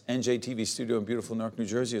Varus NJTV studio in beautiful Newark, New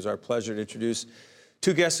Jersey. It's our pleasure to introduce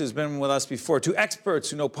two guests who's been with us before, two experts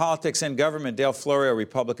who know politics and government, Dale Florio,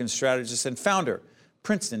 Republican strategist and founder,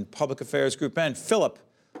 Princeton Public Affairs Group, and Philip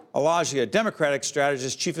Alagia, Democratic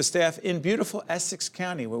strategist, chief of staff in beautiful Essex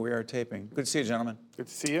County, where we are taping. Good to see you, gentlemen. Good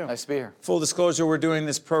to see you. Nice to be here. Full disclosure, we're doing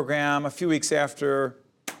this program a few weeks after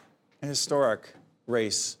a historic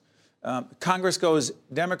race. Congress goes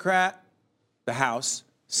Democrat, the House.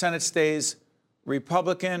 Senate stays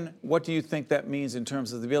Republican. What do you think that means in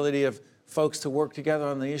terms of the ability of folks to work together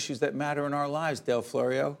on the issues that matter in our lives, Dale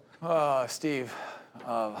Florio? Steve,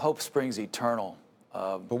 hope springs eternal.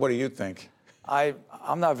 But what do you think? I'm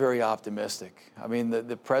not very optimistic. I mean,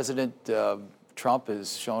 the President Trump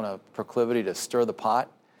has shown a proclivity to stir the pot.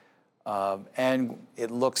 And it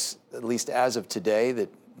looks, at least as of today, that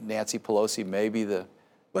Nancy Pelosi may be the...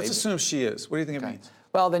 Let's assume she is. What do you think it means?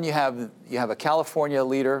 Well, then you have a California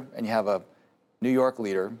leader and you have a New York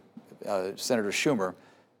leader, Senator Schumer,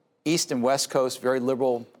 East and West Coast, very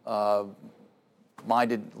liberal-minded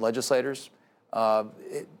legislators. And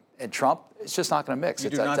Trump, it's just not going to mix.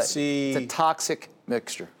 It's a toxic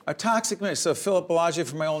mixture. A toxic mix. So Philip Bellagio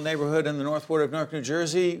from my old neighborhood in the North Ward of Newark, New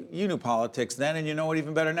Jersey, you knew politics then, and you know it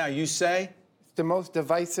even better now. You say? It's the most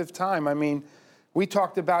divisive time. I mean, we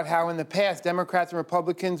talked about how in the past Democrats and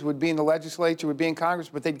Republicans would be in the legislature, would be in Congress,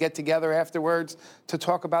 but they'd get together afterwards to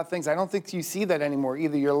talk about things. I don't think you see that anymore.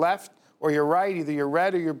 Either you're left or you're right. Either you're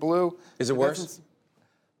red or you're blue. Is it worse?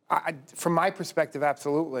 From my perspective,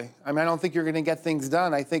 absolutely. I mean, I don't think you're going to get things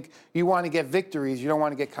done. I think you want to get victories. You don't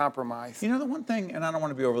want to get compromised. You know, the one thing, and I don't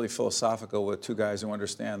want to be overly philosophical with two guys who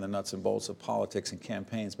understand the nuts and bolts of politics and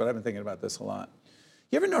campaigns, but I've been thinking about this a lot.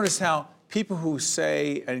 You ever notice how people who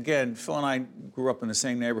say, and again, Phil and I grew up in the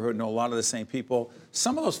same neighborhood, know a lot of the same people.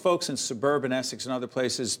 Some of those folks in suburban Essex and other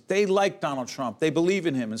places, they like Donald Trump. They believe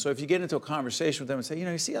in him. And so if you get into a conversation with them and say,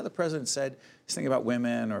 you see how the president said this thing about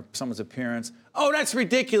women or someone's appearance? Oh, that's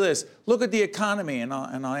ridiculous. Look at the economy. And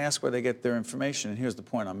I'll ask where they get their information. And here's the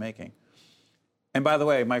point I'm making. And by the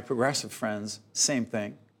way, my progressive friends, same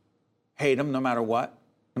thing. Hate him no matter what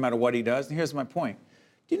he does. And here's my point.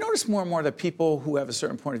 Do you notice more and more that people who have a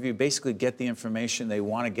certain point of view basically get the information they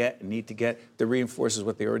want to get and need to get that reinforces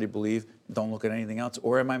what they already believe, don't look at anything else?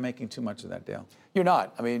 Or am I making too much of that, Dale? You're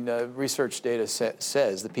not. I mean, research data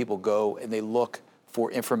says that people go and they look for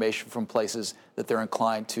information from places that they're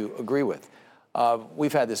inclined to agree with.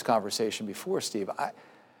 We've had this conversation before, Steve.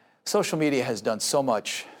 Social media has done so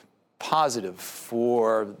much positive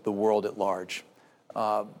for the world at large,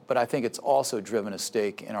 but I think it's also driven a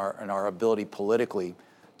stake in our ability politically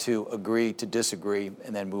to agree, to disagree,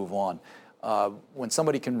 and then move on. When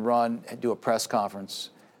somebody can run and do a press conference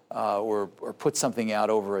or put something out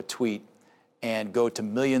over a tweet and go to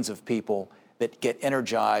millions of people that get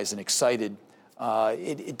energized and excited,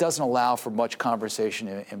 it doesn't allow for much conversation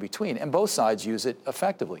in between. And both sides use it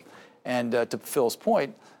effectively. And to Phil's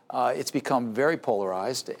point, it's become very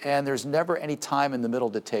polarized, and there's never any time in the middle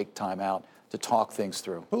to take time out to talk things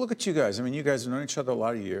through. But look at you guys. I mean, you guys have known each other a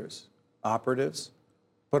lot of years, operatives.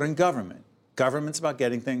 But in government's about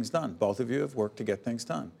getting things done. Both of you have worked to get things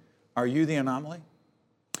done. Are you the anomaly?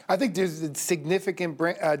 I think there's a significant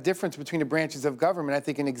difference between the branches of government. I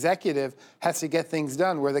think an executive has to get things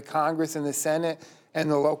done, where the Congress and the Senate and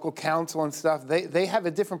the local council and stuff, they have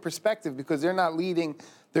a different perspective because they're not leading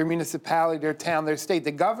their municipality, their town, their state.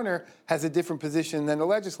 The governor has a different position than the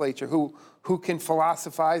legislature, who can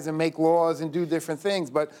philosophize and make laws and do different things,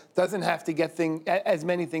 but doesn't have to get as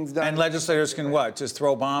many things done. And legislators can what? Just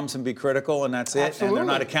throw bombs and be critical and that's it? Absolutely. And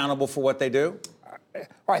they're not accountable for what they do?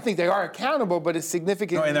 I think they are accountable, but it's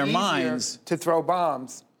significantly in their easier minds to throw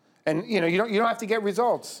bombs. And you don't have to get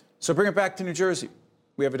results. So bring it back to New Jersey.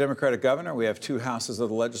 We have a Democratic governor. We have two houses of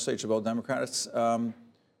the legislature, both Democrats.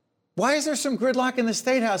 Why is there some gridlock in the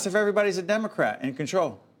State House if everybody's a Democrat in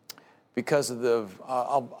control? Because of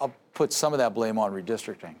I'll put some of that blame on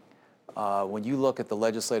redistricting. When you look at the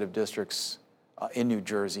legislative districts in New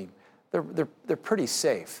Jersey, they're pretty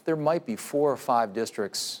safe. There might be 4 or 5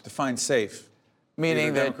 districts. Define safe.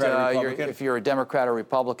 Meaning that if you're a Democrat or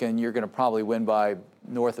Republican, you're going to probably win by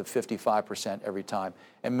north of 55% every time,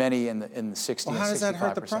 and many in the 60 well, and 65%. How does that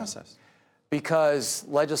hurt the process? Because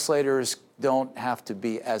legislators don't have to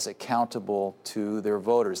be as accountable to their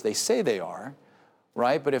voters. They say they are,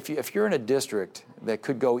 right? But if you're in a district that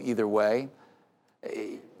could go either way,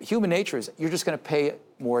 human nature is you're just going to pay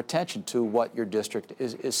more attention to what your district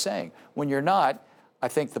is saying. When you're not, I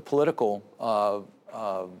think the political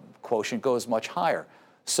quotient goes much higher.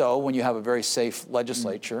 So when you have a very safe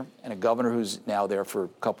legislature and a governor who's now there for a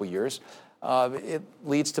couple of years, it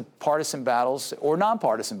leads to partisan battles or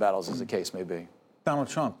nonpartisan battles, as the case may be. Donald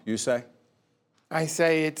Trump, you say? I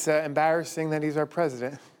say it's embarrassing that he's our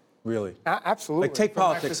president. Really? Absolutely. Like, take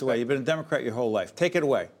politics away. You've been a Democrat your whole life. Take it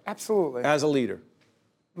away. Absolutely. As a leader.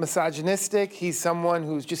 Misogynistic. He's someone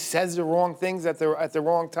who just says the wrong things at the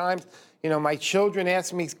wrong times. You know, my children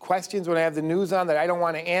ask me questions when I have the news on that I don't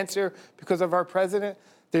want to answer because of our president.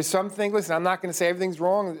 There's some things, listen, I'm not going to say everything's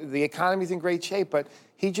wrong. The economy's in great shape, but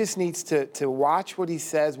he just needs to watch what he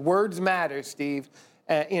says. Words matter, Steve.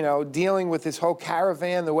 Dealing with this whole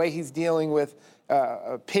caravan, the way he's dealing with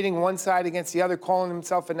pitting one side against the other, calling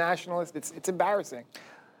himself a nationalist. It's embarrassing.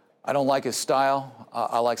 I don't like his style.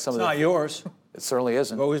 I like some of the... It's not yours. It certainly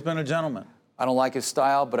isn't. You've always been a gentleman. I don't like his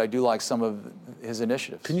style, but I do like some of his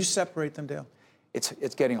initiatives. Can you separate them, Dale?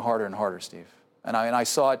 It's getting harder and harder, Steve. And I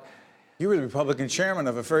saw it... You were the Republican chairman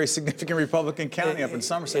of a very significant Republican county up in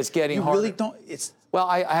Somerset. It's getting you harder. Really don't. It's well.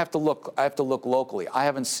 I have to look locally. I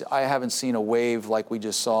haven't seen a wave like we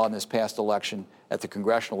just saw in this past election at the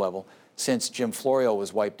congressional level since Jim Florio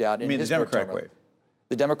was wiped out. You mean the Democratic wave?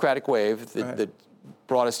 The Democratic wave that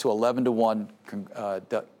brought us to 11-1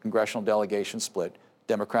 congressional delegation split,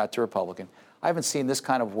 Democrat to Republican. I haven't seen this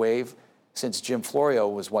kind of wave since Jim Florio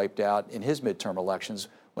was wiped out in his midterm elections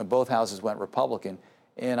when both houses went Republican.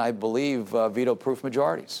 And I believe veto-proof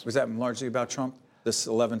majorities. Was that largely about Trump, this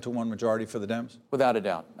 11-1 majority for the Dems? Without a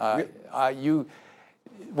doubt.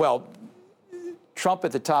 Trump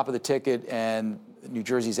at the top of the ticket and New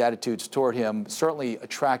Jersey's attitudes toward him certainly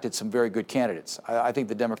attracted some very good candidates. I think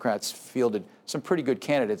the Democrats fielded some pretty good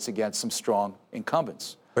candidates against some strong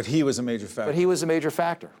incumbents. But he was a major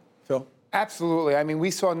factor. Phil? Absolutely. I mean,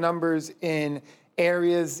 we saw numbers in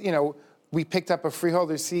areas, we picked up a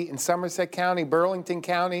freeholder seat in Somerset County. Burlington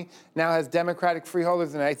County now has Democratic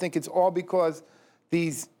freeholders, and I think it's all because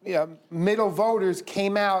these middle voters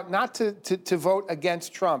came out not to vote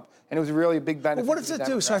against Trump, and it was really a big benefit. Well, what does it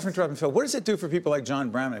do? Sorry for interrupting, Phil. What does it do for people like John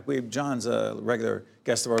Bramnick? John's a regular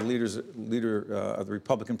guest of our leader of the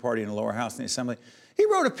Republican Party in the lower house in the Assembly. He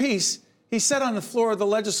wrote a piece. He said on the floor of the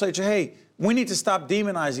legislature, hey, we need to stop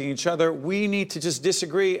demonizing each other. We need to just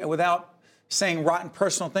disagree without saying rotten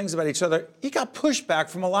personal things about each other. He got pushback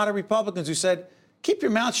from a lot of Republicans who said, keep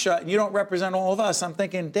your mouth shut and you don't represent all of us. I'm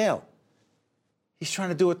thinking, Dale, he's trying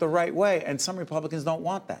to do it the right way, and some Republicans don't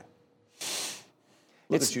want that.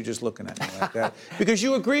 Look at you just looking at me like that. Because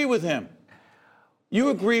you agree with him. You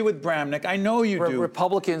agree with Bramnick. I know you do.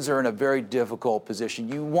 Republicans are in a very difficult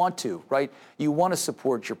position. You want to, right? You want to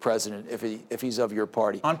support your president if he's of your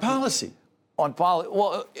party. On policy.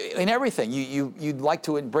 Well, in everything. You'd like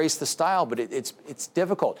to embrace the style, but it's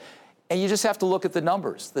difficult. And you just have to look at the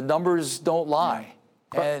numbers. The numbers don't lie.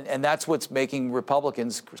 And that's what's making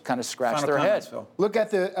Republicans kind of scratch their head. Look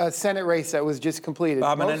at the Senate race that was just completed.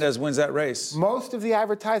 Bob Menendez wins that race. Most of the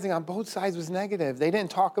advertising on both sides was negative. They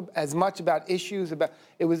didn't talk as much about issues.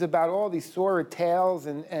 It was about all these sordid tales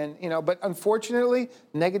but unfortunately,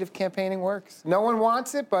 negative campaigning works. No one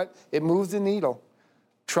wants it, but it moves the needle.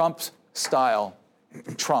 Trump's style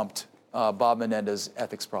trumped Bob Menendez's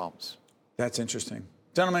ethics problems. That's interesting.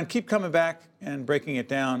 Gentlemen, keep coming back and breaking it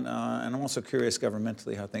down. And I'm also curious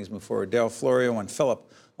governmentally how things move forward. Dale Florio and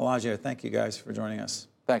Philip Elijah, thank you guys for joining us.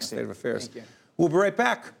 Thanks, Steve. State of Affairs. Thank you. We'll be right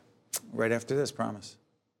back right after this, promise.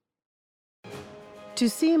 To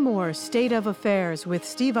see more State of Affairs with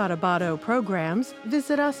Steve Adubato programs,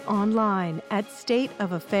 visit us online at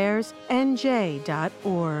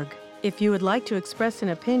stateofaffairsnj.org. If you would like to express an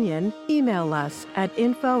opinion, email us at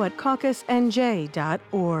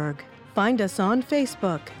info@caucusnj.org. Find us on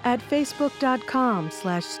Facebook at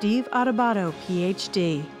facebook.com/Steve Adubato,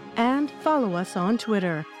 PhD. And follow us on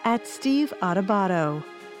Twitter at Steve Adubato.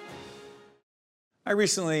 I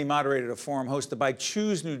recently moderated a forum hosted by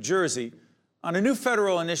Choose New Jersey on a new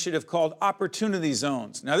federal initiative called Opportunity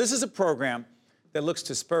Zones. Now, this is a program that looks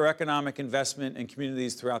to spur economic investment in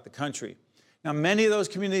communities throughout the country. Now, many of those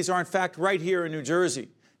communities are, in fact, right here in New Jersey.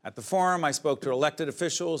 At the forum, I spoke to elected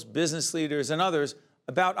officials, business leaders, and others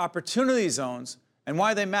about opportunity zones and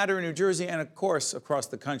why they matter in New Jersey and, of course, across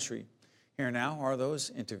the country. Here now are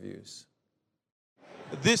those interviews.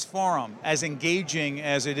 This forum, as engaging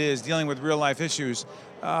as it is, dealing with real-life issues,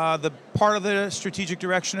 the part of the strategic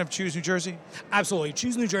direction of Choose New Jersey? Absolutely.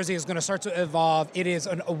 Choose New Jersey is going to start to evolve. It is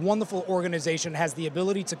a wonderful organization, has the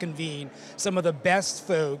ability to convene some of the best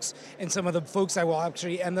folks and some of the folks that will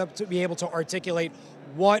actually end up to be able to articulate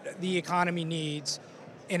what the economy needs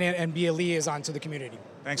and be a liaison to the community.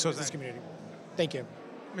 Thanks, Jose. This community. Thank you.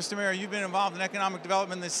 Mr. Mayor, you've been involved in economic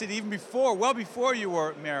development in the city even before, well before you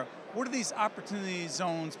were mayor. What do these opportunity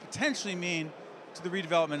zones potentially mean to the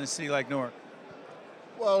redevelopment in a city like Newark?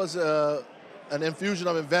 Well, it's an infusion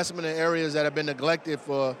of investment in areas that have been neglected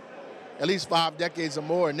for at least 5 decades or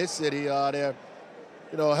more in this city. There,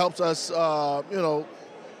 helps us,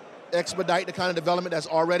 expedite the kind of development that's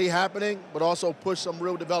already happening, but also push some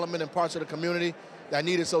real development in parts of the community that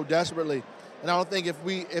need it so desperately. And I don't think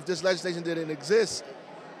if this legislation didn't exist,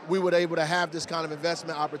 we would be able to have this kind of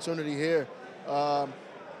investment opportunity here.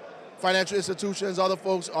 Financial institutions, other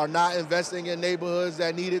folks are not investing in neighborhoods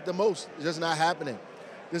that need it the most. It's just not happening.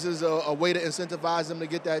 This is a way to incentivize them to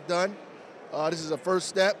get that done. This is a first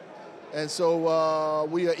step. And so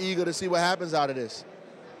we are eager to see what happens out of this.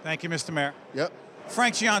 Thank you, Mr. Mayor. Yep.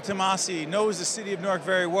 Frank Giantomasi knows the city of Newark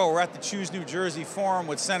very well. We're at the Choose New Jersey Forum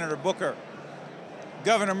with Senator Booker.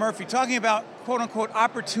 Governor Murphy, talking about quote-unquote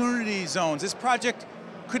opportunity zones. This project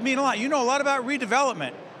could mean a lot. You know a lot about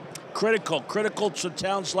redevelopment. Critical to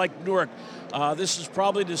towns like Newark. This is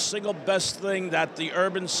probably the single best thing that the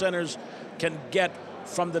urban centers can get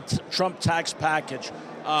from the Trump tax package.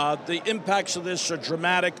 The impacts of this are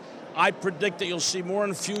dramatic. I predict that you'll see more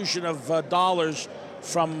infusion of dollars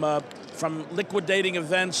from liquidating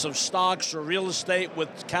events of stocks or real estate with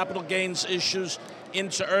capital gains issues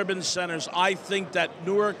into urban centers. I think that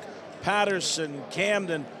Newark, Patterson,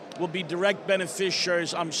 Camden will be direct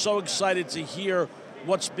beneficiaries. I'm so excited to hear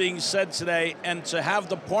what's being said today and to have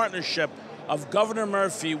the partnership of Governor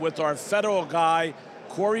Murphy with our federal guy,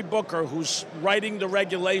 Cory Booker, who's writing the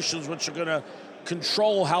regulations which are going to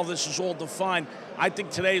control how this is all defined. I think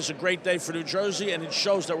today is a great day for New Jersey, and it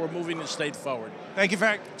shows that we're moving the state forward. Thank you,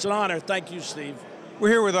 Frank. It's an honor. Thank you, Steve. We're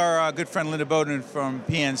here with our good friend Linda Bowden from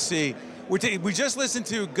PNC. We just listened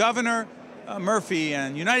to Governor Murphy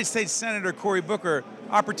and United States Senator Cory Booker,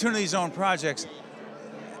 Opportunity Zone projects.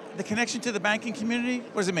 The connection to the banking community,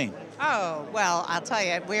 what does it mean? Oh, well, I'll tell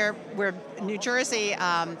you, we're New Jersey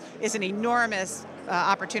is an enormous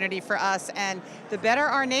opportunity for us, and the better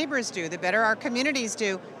our neighbors do, the better our communities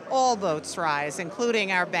do, all boats rise,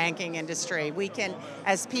 including our banking industry. We can,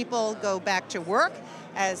 as people go back to work,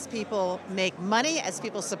 as people make money, as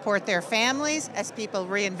people support their families, as people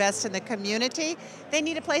reinvest in the community, they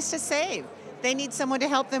need a place to save. They need someone to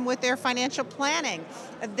help them with their financial planning.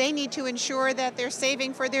 They need to ensure that they're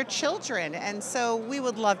saving for their children. And so we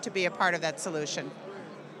would love to be a part of that solution.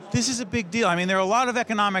 This is a big deal. I mean, there are a lot of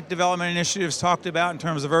economic development initiatives talked about in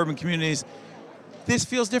terms of urban communities. This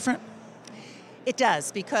feels different? It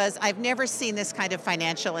does, because I've never seen this kind of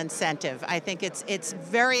financial incentive. I think it's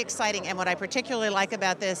very exciting, and what I particularly like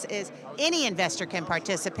about this is any investor can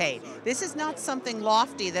participate. This is not something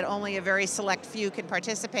lofty that only a very select few can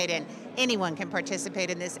participate in. Anyone can participate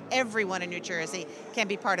in this. Everyone in New Jersey can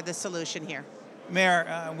be part of the solution here.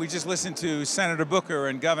 Mayor, we just listened to Senator Booker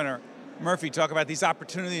and Governor Murphy talk about these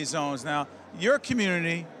opportunity zones. Now, your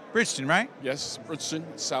community, Bridgeton, right? Yes, Bridgeton,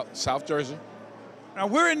 South Jersey. Now,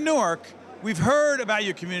 we're in Newark. We've heard about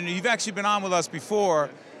your community. You've actually been on with us before.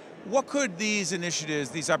 What could these initiatives,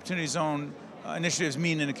 these opportunity zone initiatives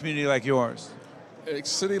mean in a community like yours? A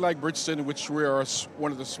city like Bridgeton, which we are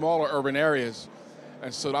one of the smaller urban areas,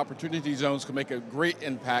 and so the opportunity zones can make a great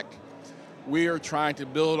impact. We are trying to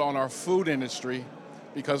build on our food industry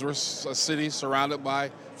because we're a city surrounded by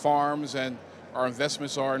farms, and our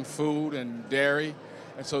investments are in food and dairy.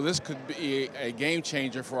 And so this could be a game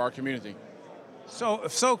changer for our community. So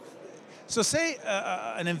say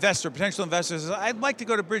an investor, potential investor says, I'd like to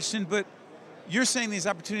go to Bridgeton, but you're saying these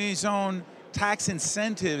opportunity zone tax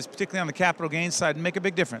incentives, particularly on the capital gains side, make a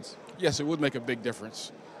big difference? Yes, it would make a big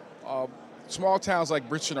difference. Small towns like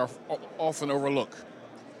Bridgeton are often overlooked,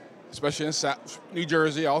 especially in New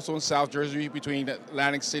Jersey, also in South Jersey, between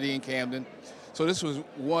Atlantic City and Camden. So this was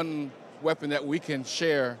one weapon that we can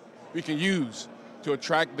share, we can use to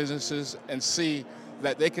attract businesses and see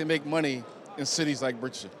that they can make money in cities like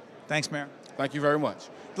Bridgeton. Thanks, Mayor. Thank you very much.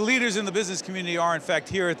 The leaders in the business community are, in fact,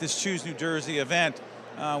 here at this Choose New Jersey event.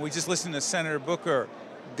 We just listened to Senator Booker,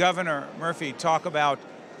 Governor Murphy talk about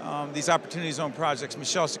these opportunity zone projects.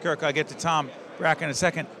 Michelle Sukirka, I'll get to Tom Brack in a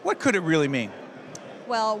second. What could it really mean?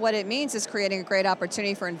 Well, what it means is creating a great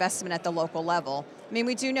opportunity for investment at the local level. I mean,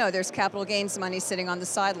 we do know there's capital gains money sitting on the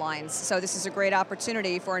sidelines, so this is a great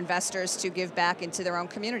opportunity for investors to give back into their own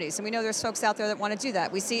communities. And we know there's folks out there that want to do that.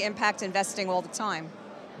 We see impact investing all the time.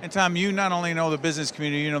 And Tom, you not only know the business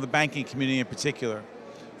community, you know the banking community in particular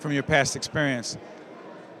from your past experience.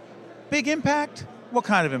 Big impact? What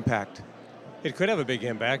kind of impact? It could have a big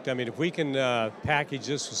impact. I mean, if we can package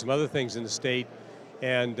this with some other things in the state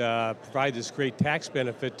and provide this great tax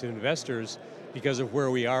benefit to investors because of where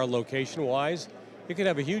we are location-wise, it could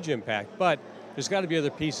have a huge impact. But there's got to be other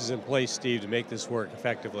pieces in place, Steve, to make this work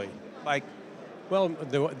effectively. Like? Well,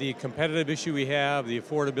 the competitive issue we have, the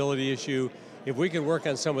affordability issue. If we can work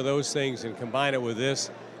on some of those things and combine it with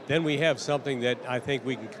this, then we have something that I think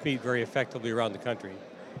we can compete very effectively around the country.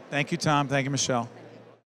 Thank you, Tom. Thank you, Michelle.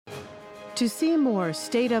 To see more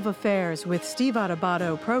State of Affairs with Steve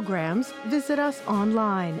Adubato programs, visit us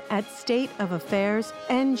online at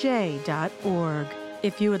stateofaffairsnj.org.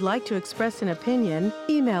 If you would like to express an opinion,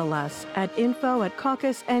 email us at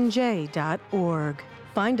info@caucusnj.org.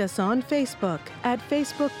 Find us on Facebook at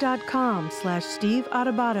facebook.com/Steve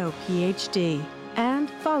Adubato, PhD.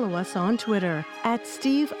 And follow us on Twitter at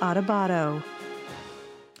Steve Adubato.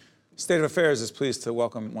 State of Affairs is pleased to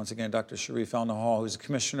welcome once again Dr. Sharif El-Nahal, who's a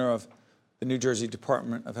commissioner of the New Jersey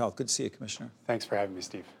Department of Health. Good to see you, Commissioner. Thanks for having me,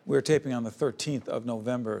 Steve. We're taping on the 13th of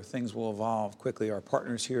November. Things will evolve quickly. Our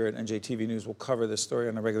partners here at NJTV News will cover this story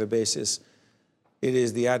on a regular basis. It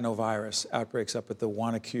is the adenovirus outbreaks up at the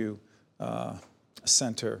Wanacue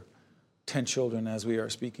Center. 10 children, as we are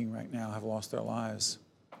speaking right now, have lost their lives.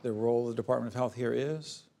 The role of the Department of Health here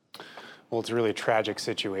is? Well, it's a really tragic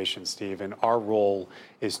situation, Steve, and our role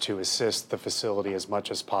is to assist the facility as much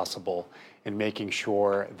as possible in making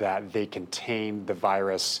sure that they contain the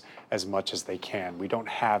virus as much as they can. We don't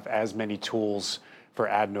have as many tools for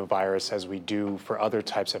adenovirus as we do for other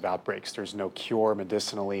types of outbreaks. There's no cure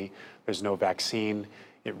medicinally, there's no vaccine.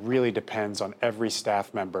 It really depends on every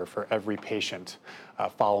staff member for every patient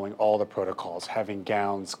following all the protocols, having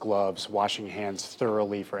gowns, gloves, washing hands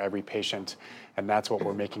thoroughly for every patient. And that's what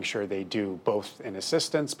we're making sure they do, both in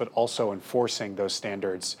assistance, but also enforcing those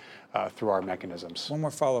standards through our mechanisms. One more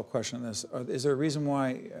follow-up question on this. Is there a reason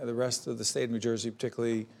why the rest of the state of New Jersey,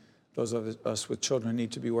 particularly those of us with children,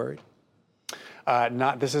 need to be worried?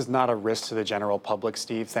 This is not a risk to the general public,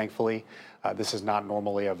 Steve, thankfully. This is not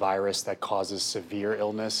normally a virus that causes severe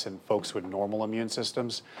illness in folks with normal immune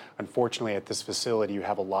systems. Unfortunately, at this facility, you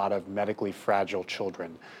have a lot of medically fragile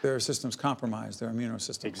children. Their system's compromised, their immune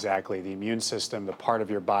system. Exactly. The immune system, the part of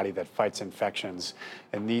your body that fights infections.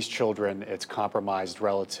 And these children, it's compromised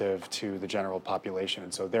relative to the general population.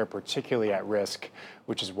 And so they're particularly at risk,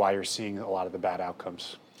 which is why you're seeing a lot of the bad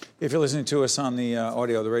outcomes. If you're listening to us on the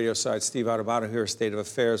audio, the radio side, Steve Adubato here, State of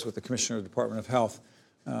Affairs with the Commissioner of the Department of Health.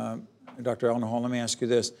 Dr. El-Nahal, let me ask you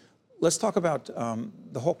this. Let's talk about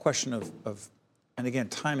the whole question of, and again,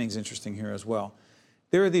 timing's interesting here as well.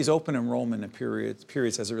 There are these open enrollment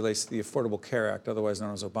periods as it relates to the Affordable Care Act, otherwise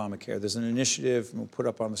known as Obamacare. There's an initiative we'll put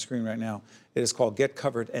up on the screen right now. It is called Get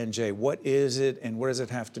Covered NJ. What is it, and what does it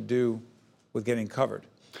have to do with getting covered?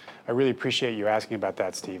 I really appreciate you asking about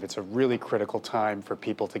that, Steve. It's a really critical time for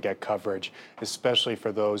people to get coverage, especially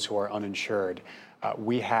for those who are uninsured.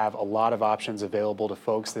 We have a lot of options available to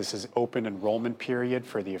folks. This is open enrollment period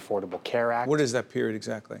for the Affordable Care Act. What is that period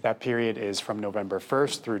exactly? That period is from November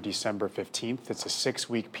 1st through December 15th. It's a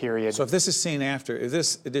 6-week period. So if this is seen after, if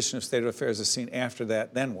this edition of State of Affairs is seen after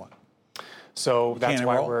that, then what? So that's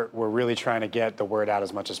why we're really trying to get the word out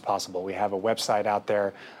as much as possible. We have a website out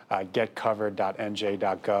there,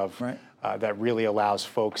 getcovered.nj.gov, right. That really allows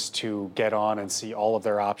folks to get on and see all of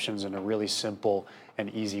their options in a really simple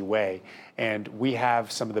and easy way. And we have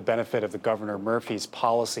some of the benefit of the Governor Murphy's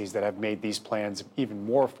policies that have made these plans even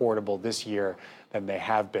more affordable this year than they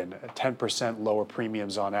have been. 10% lower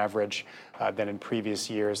premiums on average than in previous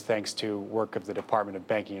years, thanks to work of the Department of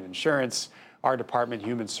Banking and Insurance, our Department,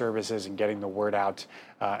 Human Services, and getting the word out.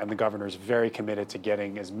 And the governor is very committed to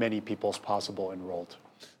getting as many people as possible enrolled.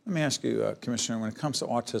 Let me ask you, Commissioner, when it comes to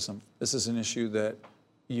autism, this is an issue that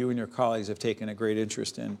you and your colleagues have taken a great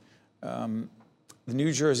interest in. The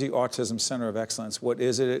New Jersey Autism Center of Excellence, what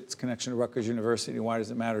is it? Its connection to Rutgers University. Why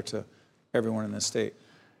does it matter to everyone in this state?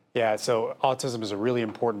 Yeah, so autism is a really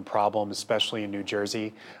important problem, especially in New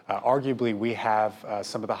Jersey. Arguably, we have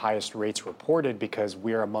some of the highest rates reported because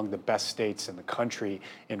we are among the best states in the country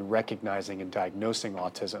in recognizing and diagnosing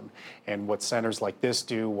autism. And what centers like this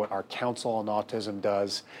do, what our Council on Autism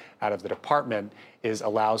does out of the department, is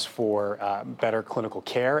allows for better clinical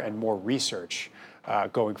care and more research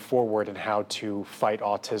going forward in how to fight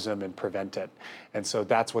autism and prevent it. And so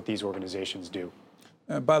that's what these organizations do.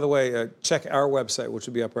 By the way, check our website, which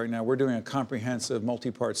will be up right now. We're doing a comprehensive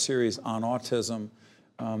multi-part series on autism,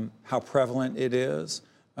 how prevalent it is,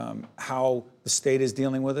 how the state is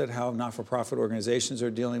dealing with it, how not-for-profit organizations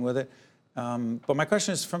are dealing with it. But my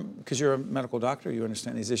question is, because you're a medical doctor, you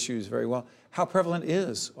understand these issues very well, how prevalent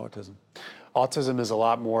is autism? Autism is a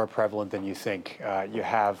lot more prevalent than you think. You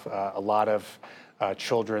have a lot of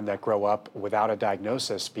children that grow up without a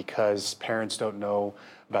diagnosis because parents don't know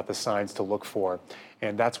about the signs to look for.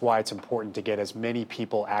 And that's why it's important to get as many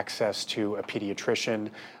people access to a pediatrician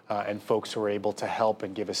and folks who are able to help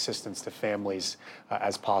and give assistance to families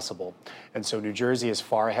as possible. And so New Jersey is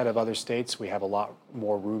far ahead of other states. We have a lot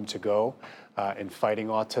more room to go in fighting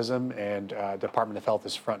autism, and Department of Health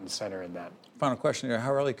is front and center in that. Final question here.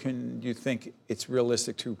 How early can you think it's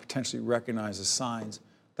realistic to potentially recognize the signs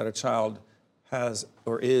that a child has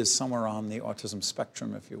or is somewhere on the autism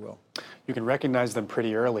spectrum, if you will? You can recognize them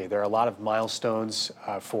pretty early. There are a lot of milestones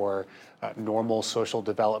for normal social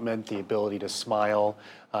development, the ability to smile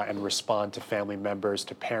and respond to family members,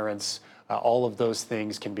 to parents. All of those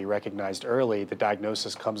things can be recognized early. The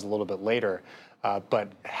diagnosis comes a little bit later. But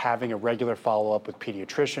having a regular follow-up with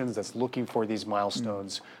pediatricians that's looking for these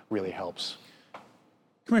milestones really helps.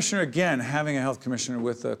 Commissioner, again, having a health commissioner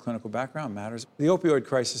with a clinical background matters. The opioid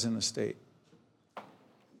crisis in the state.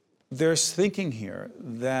 There's thinking here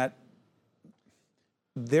that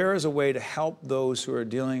there is a way to help those who are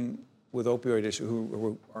dealing with opioid issues,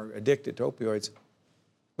 who are addicted to opioids,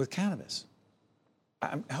 with cannabis.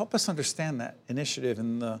 Help us understand that initiative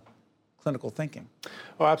and the clinical thinking.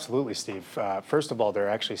 Oh, absolutely, Steve. First of all, there are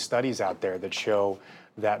actually studies out there that show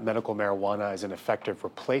that medical marijuana is an effective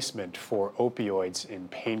replacement for opioids in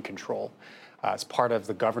pain control. As part of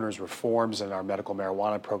the governor's reforms in our medical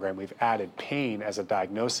marijuana program, we've added pain as a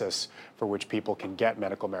diagnosis for which people can get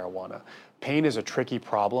medical marijuana. Pain is a tricky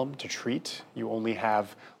problem to treat. You only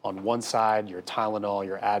have on one side your Tylenol,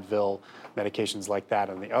 your Advil, medications like that.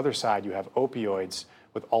 On the other side, you have opioids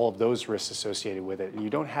with all of those risks associated with it, and you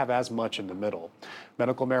don't have as much in the middle.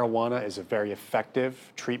 Medical marijuana is a very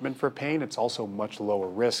effective treatment for pain. It's also much lower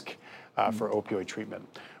risk for opioid treatment.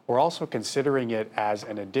 We're also considering it as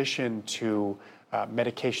an addition to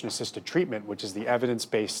medication-assisted treatment, which is the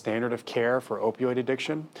evidence-based standard of care for opioid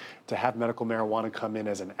addiction, to have medical marijuana come in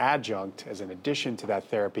as an adjunct, as an addition to that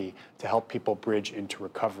therapy to help people bridge into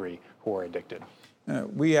recovery who are addicted.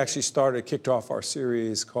 We actually kicked off our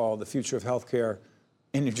series called The Future of Healthcare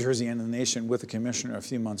in New Jersey and the nation with the commissioner a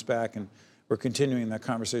few months back, and we're continuing that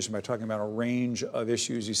conversation by talking about a range of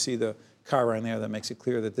issues. You see the chyron there that makes it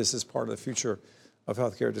clear that this is part of the future of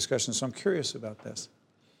healthcare discussion. So I'm curious about this.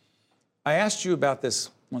 I asked you about this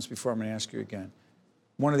once before. I'm going to ask you again.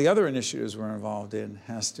 One of the other initiatives we're involved in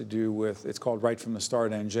has to do with, it's called Right from the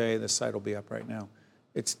Start NJ. The site will be up right now.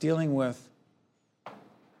 It's dealing with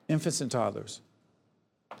infants and toddlers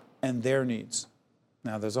and their needs.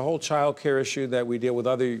 Now, there's a whole child care issue that we deal with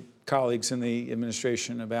other colleagues in the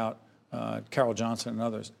administration about, Carol Johnson and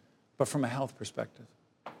others. But from a health perspective,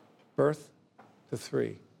 birth to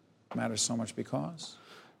 3 matters so much because?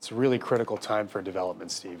 It's a really critical time for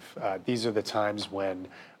development, Steve. These are the times when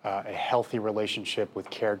a healthy relationship with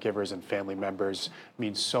caregivers and family members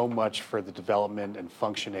means so much for the development and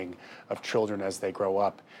functioning of children as they grow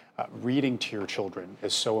up. Reading to your children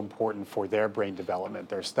is so important for their brain development.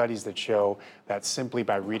 There are studies that show that simply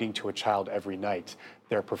by reading to a child every night,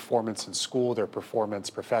 their performance in school, their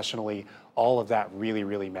performance professionally, all of that really,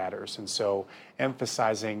 really matters. And so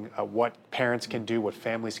emphasizing what parents can do, what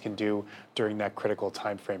families can do during that critical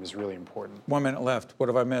time frame is really important. 1 minute left. What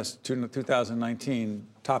have I missed? 2019,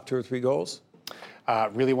 top 2 or 3 goals?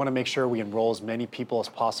 Really want to make sure we enroll as many people as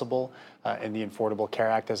possible in the Affordable Care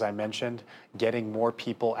Act, as I mentioned, getting more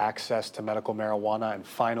people access to medical marijuana, and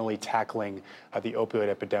finally tackling the opioid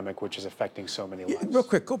epidemic, which is affecting so many lives. Real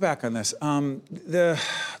quick, go back on this. The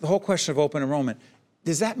whole question of open enrollment,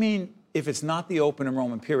 does that mean if it's not the open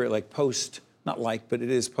enrollment period, like post, but it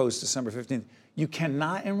is post December 15th, you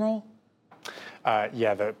cannot enroll?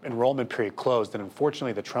 Yeah, the enrollment period closed, and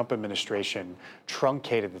unfortunately, the Trump administration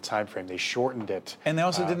truncated the time frame. They shortened it. And they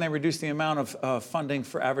also didn't they reduce the amount of funding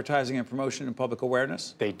for advertising and promotion and public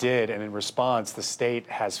awareness? They did, and in response, the state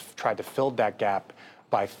has tried to fill that gap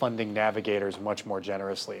by funding navigators much more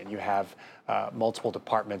generously, and you have multiple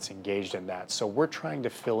departments engaged in that. So we're trying to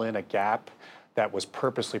fill in a gap that was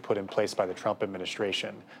purposely put in place by the Trump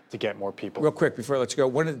administration to get more people. Real quick, before I let you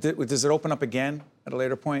go, does it open up again at a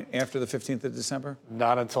later point after the 15th of December?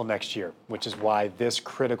 Not until next year, which is why this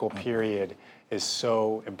critical period is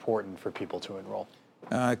so important for people to enroll.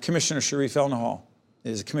 Commissioner Sharif Elnahal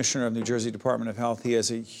is Commissioner of New Jersey Department of Health. He has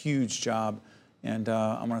a huge job, and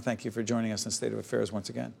I want to thank you for joining us in State of Affairs once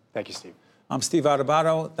again. Thank you, Steve. I'm Steve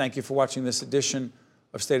Adubato. Thank you for watching this edition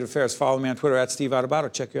of State of Affairs. Follow me on Twitter at Steve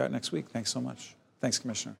Adubato. Check you out next week. Thanks so much. Thanks,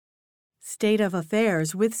 Commissioner. State of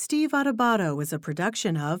Affairs with Steve Adubato is a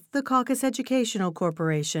production of the Caucus Educational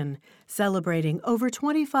Corporation, celebrating over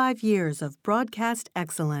 25 years of broadcast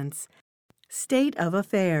excellence. State of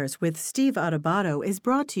Affairs with Steve Adubato is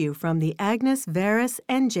brought to you from the Agnes Varus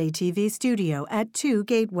NJTV studio at 2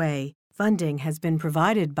 Gateway. Funding has been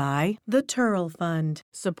provided by the Turl Fund,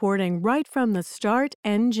 supporting Right from the Start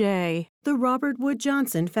NJ, the Robert Wood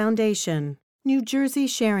Johnson Foundation, New Jersey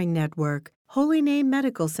Sharing Network, Holy Name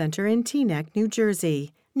Medical Center in Teaneck, New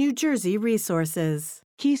Jersey, New Jersey Resources,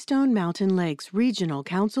 Keystone Mountain Lakes Regional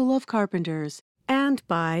Council of Carpenters, and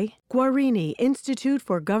by Guarini Institute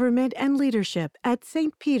for Government and Leadership at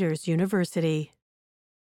St. Peter's University.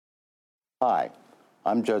 Hi,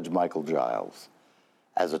 I'm Judge Michael Giles.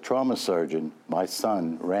 As a trauma surgeon, my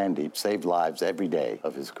son, Randy, saved lives every day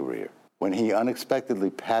of his career. When he unexpectedly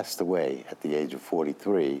passed away at the age of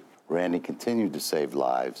 43, Randy continued to save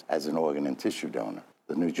lives as an organ and tissue donor.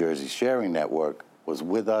 The New Jersey Sharing Network was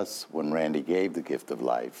with us when Randy gave the gift of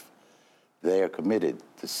life. They are committed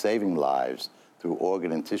to saving lives through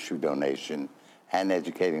organ and tissue donation and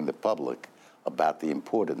educating the public about the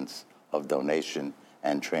importance of donation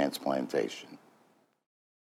and transplantation.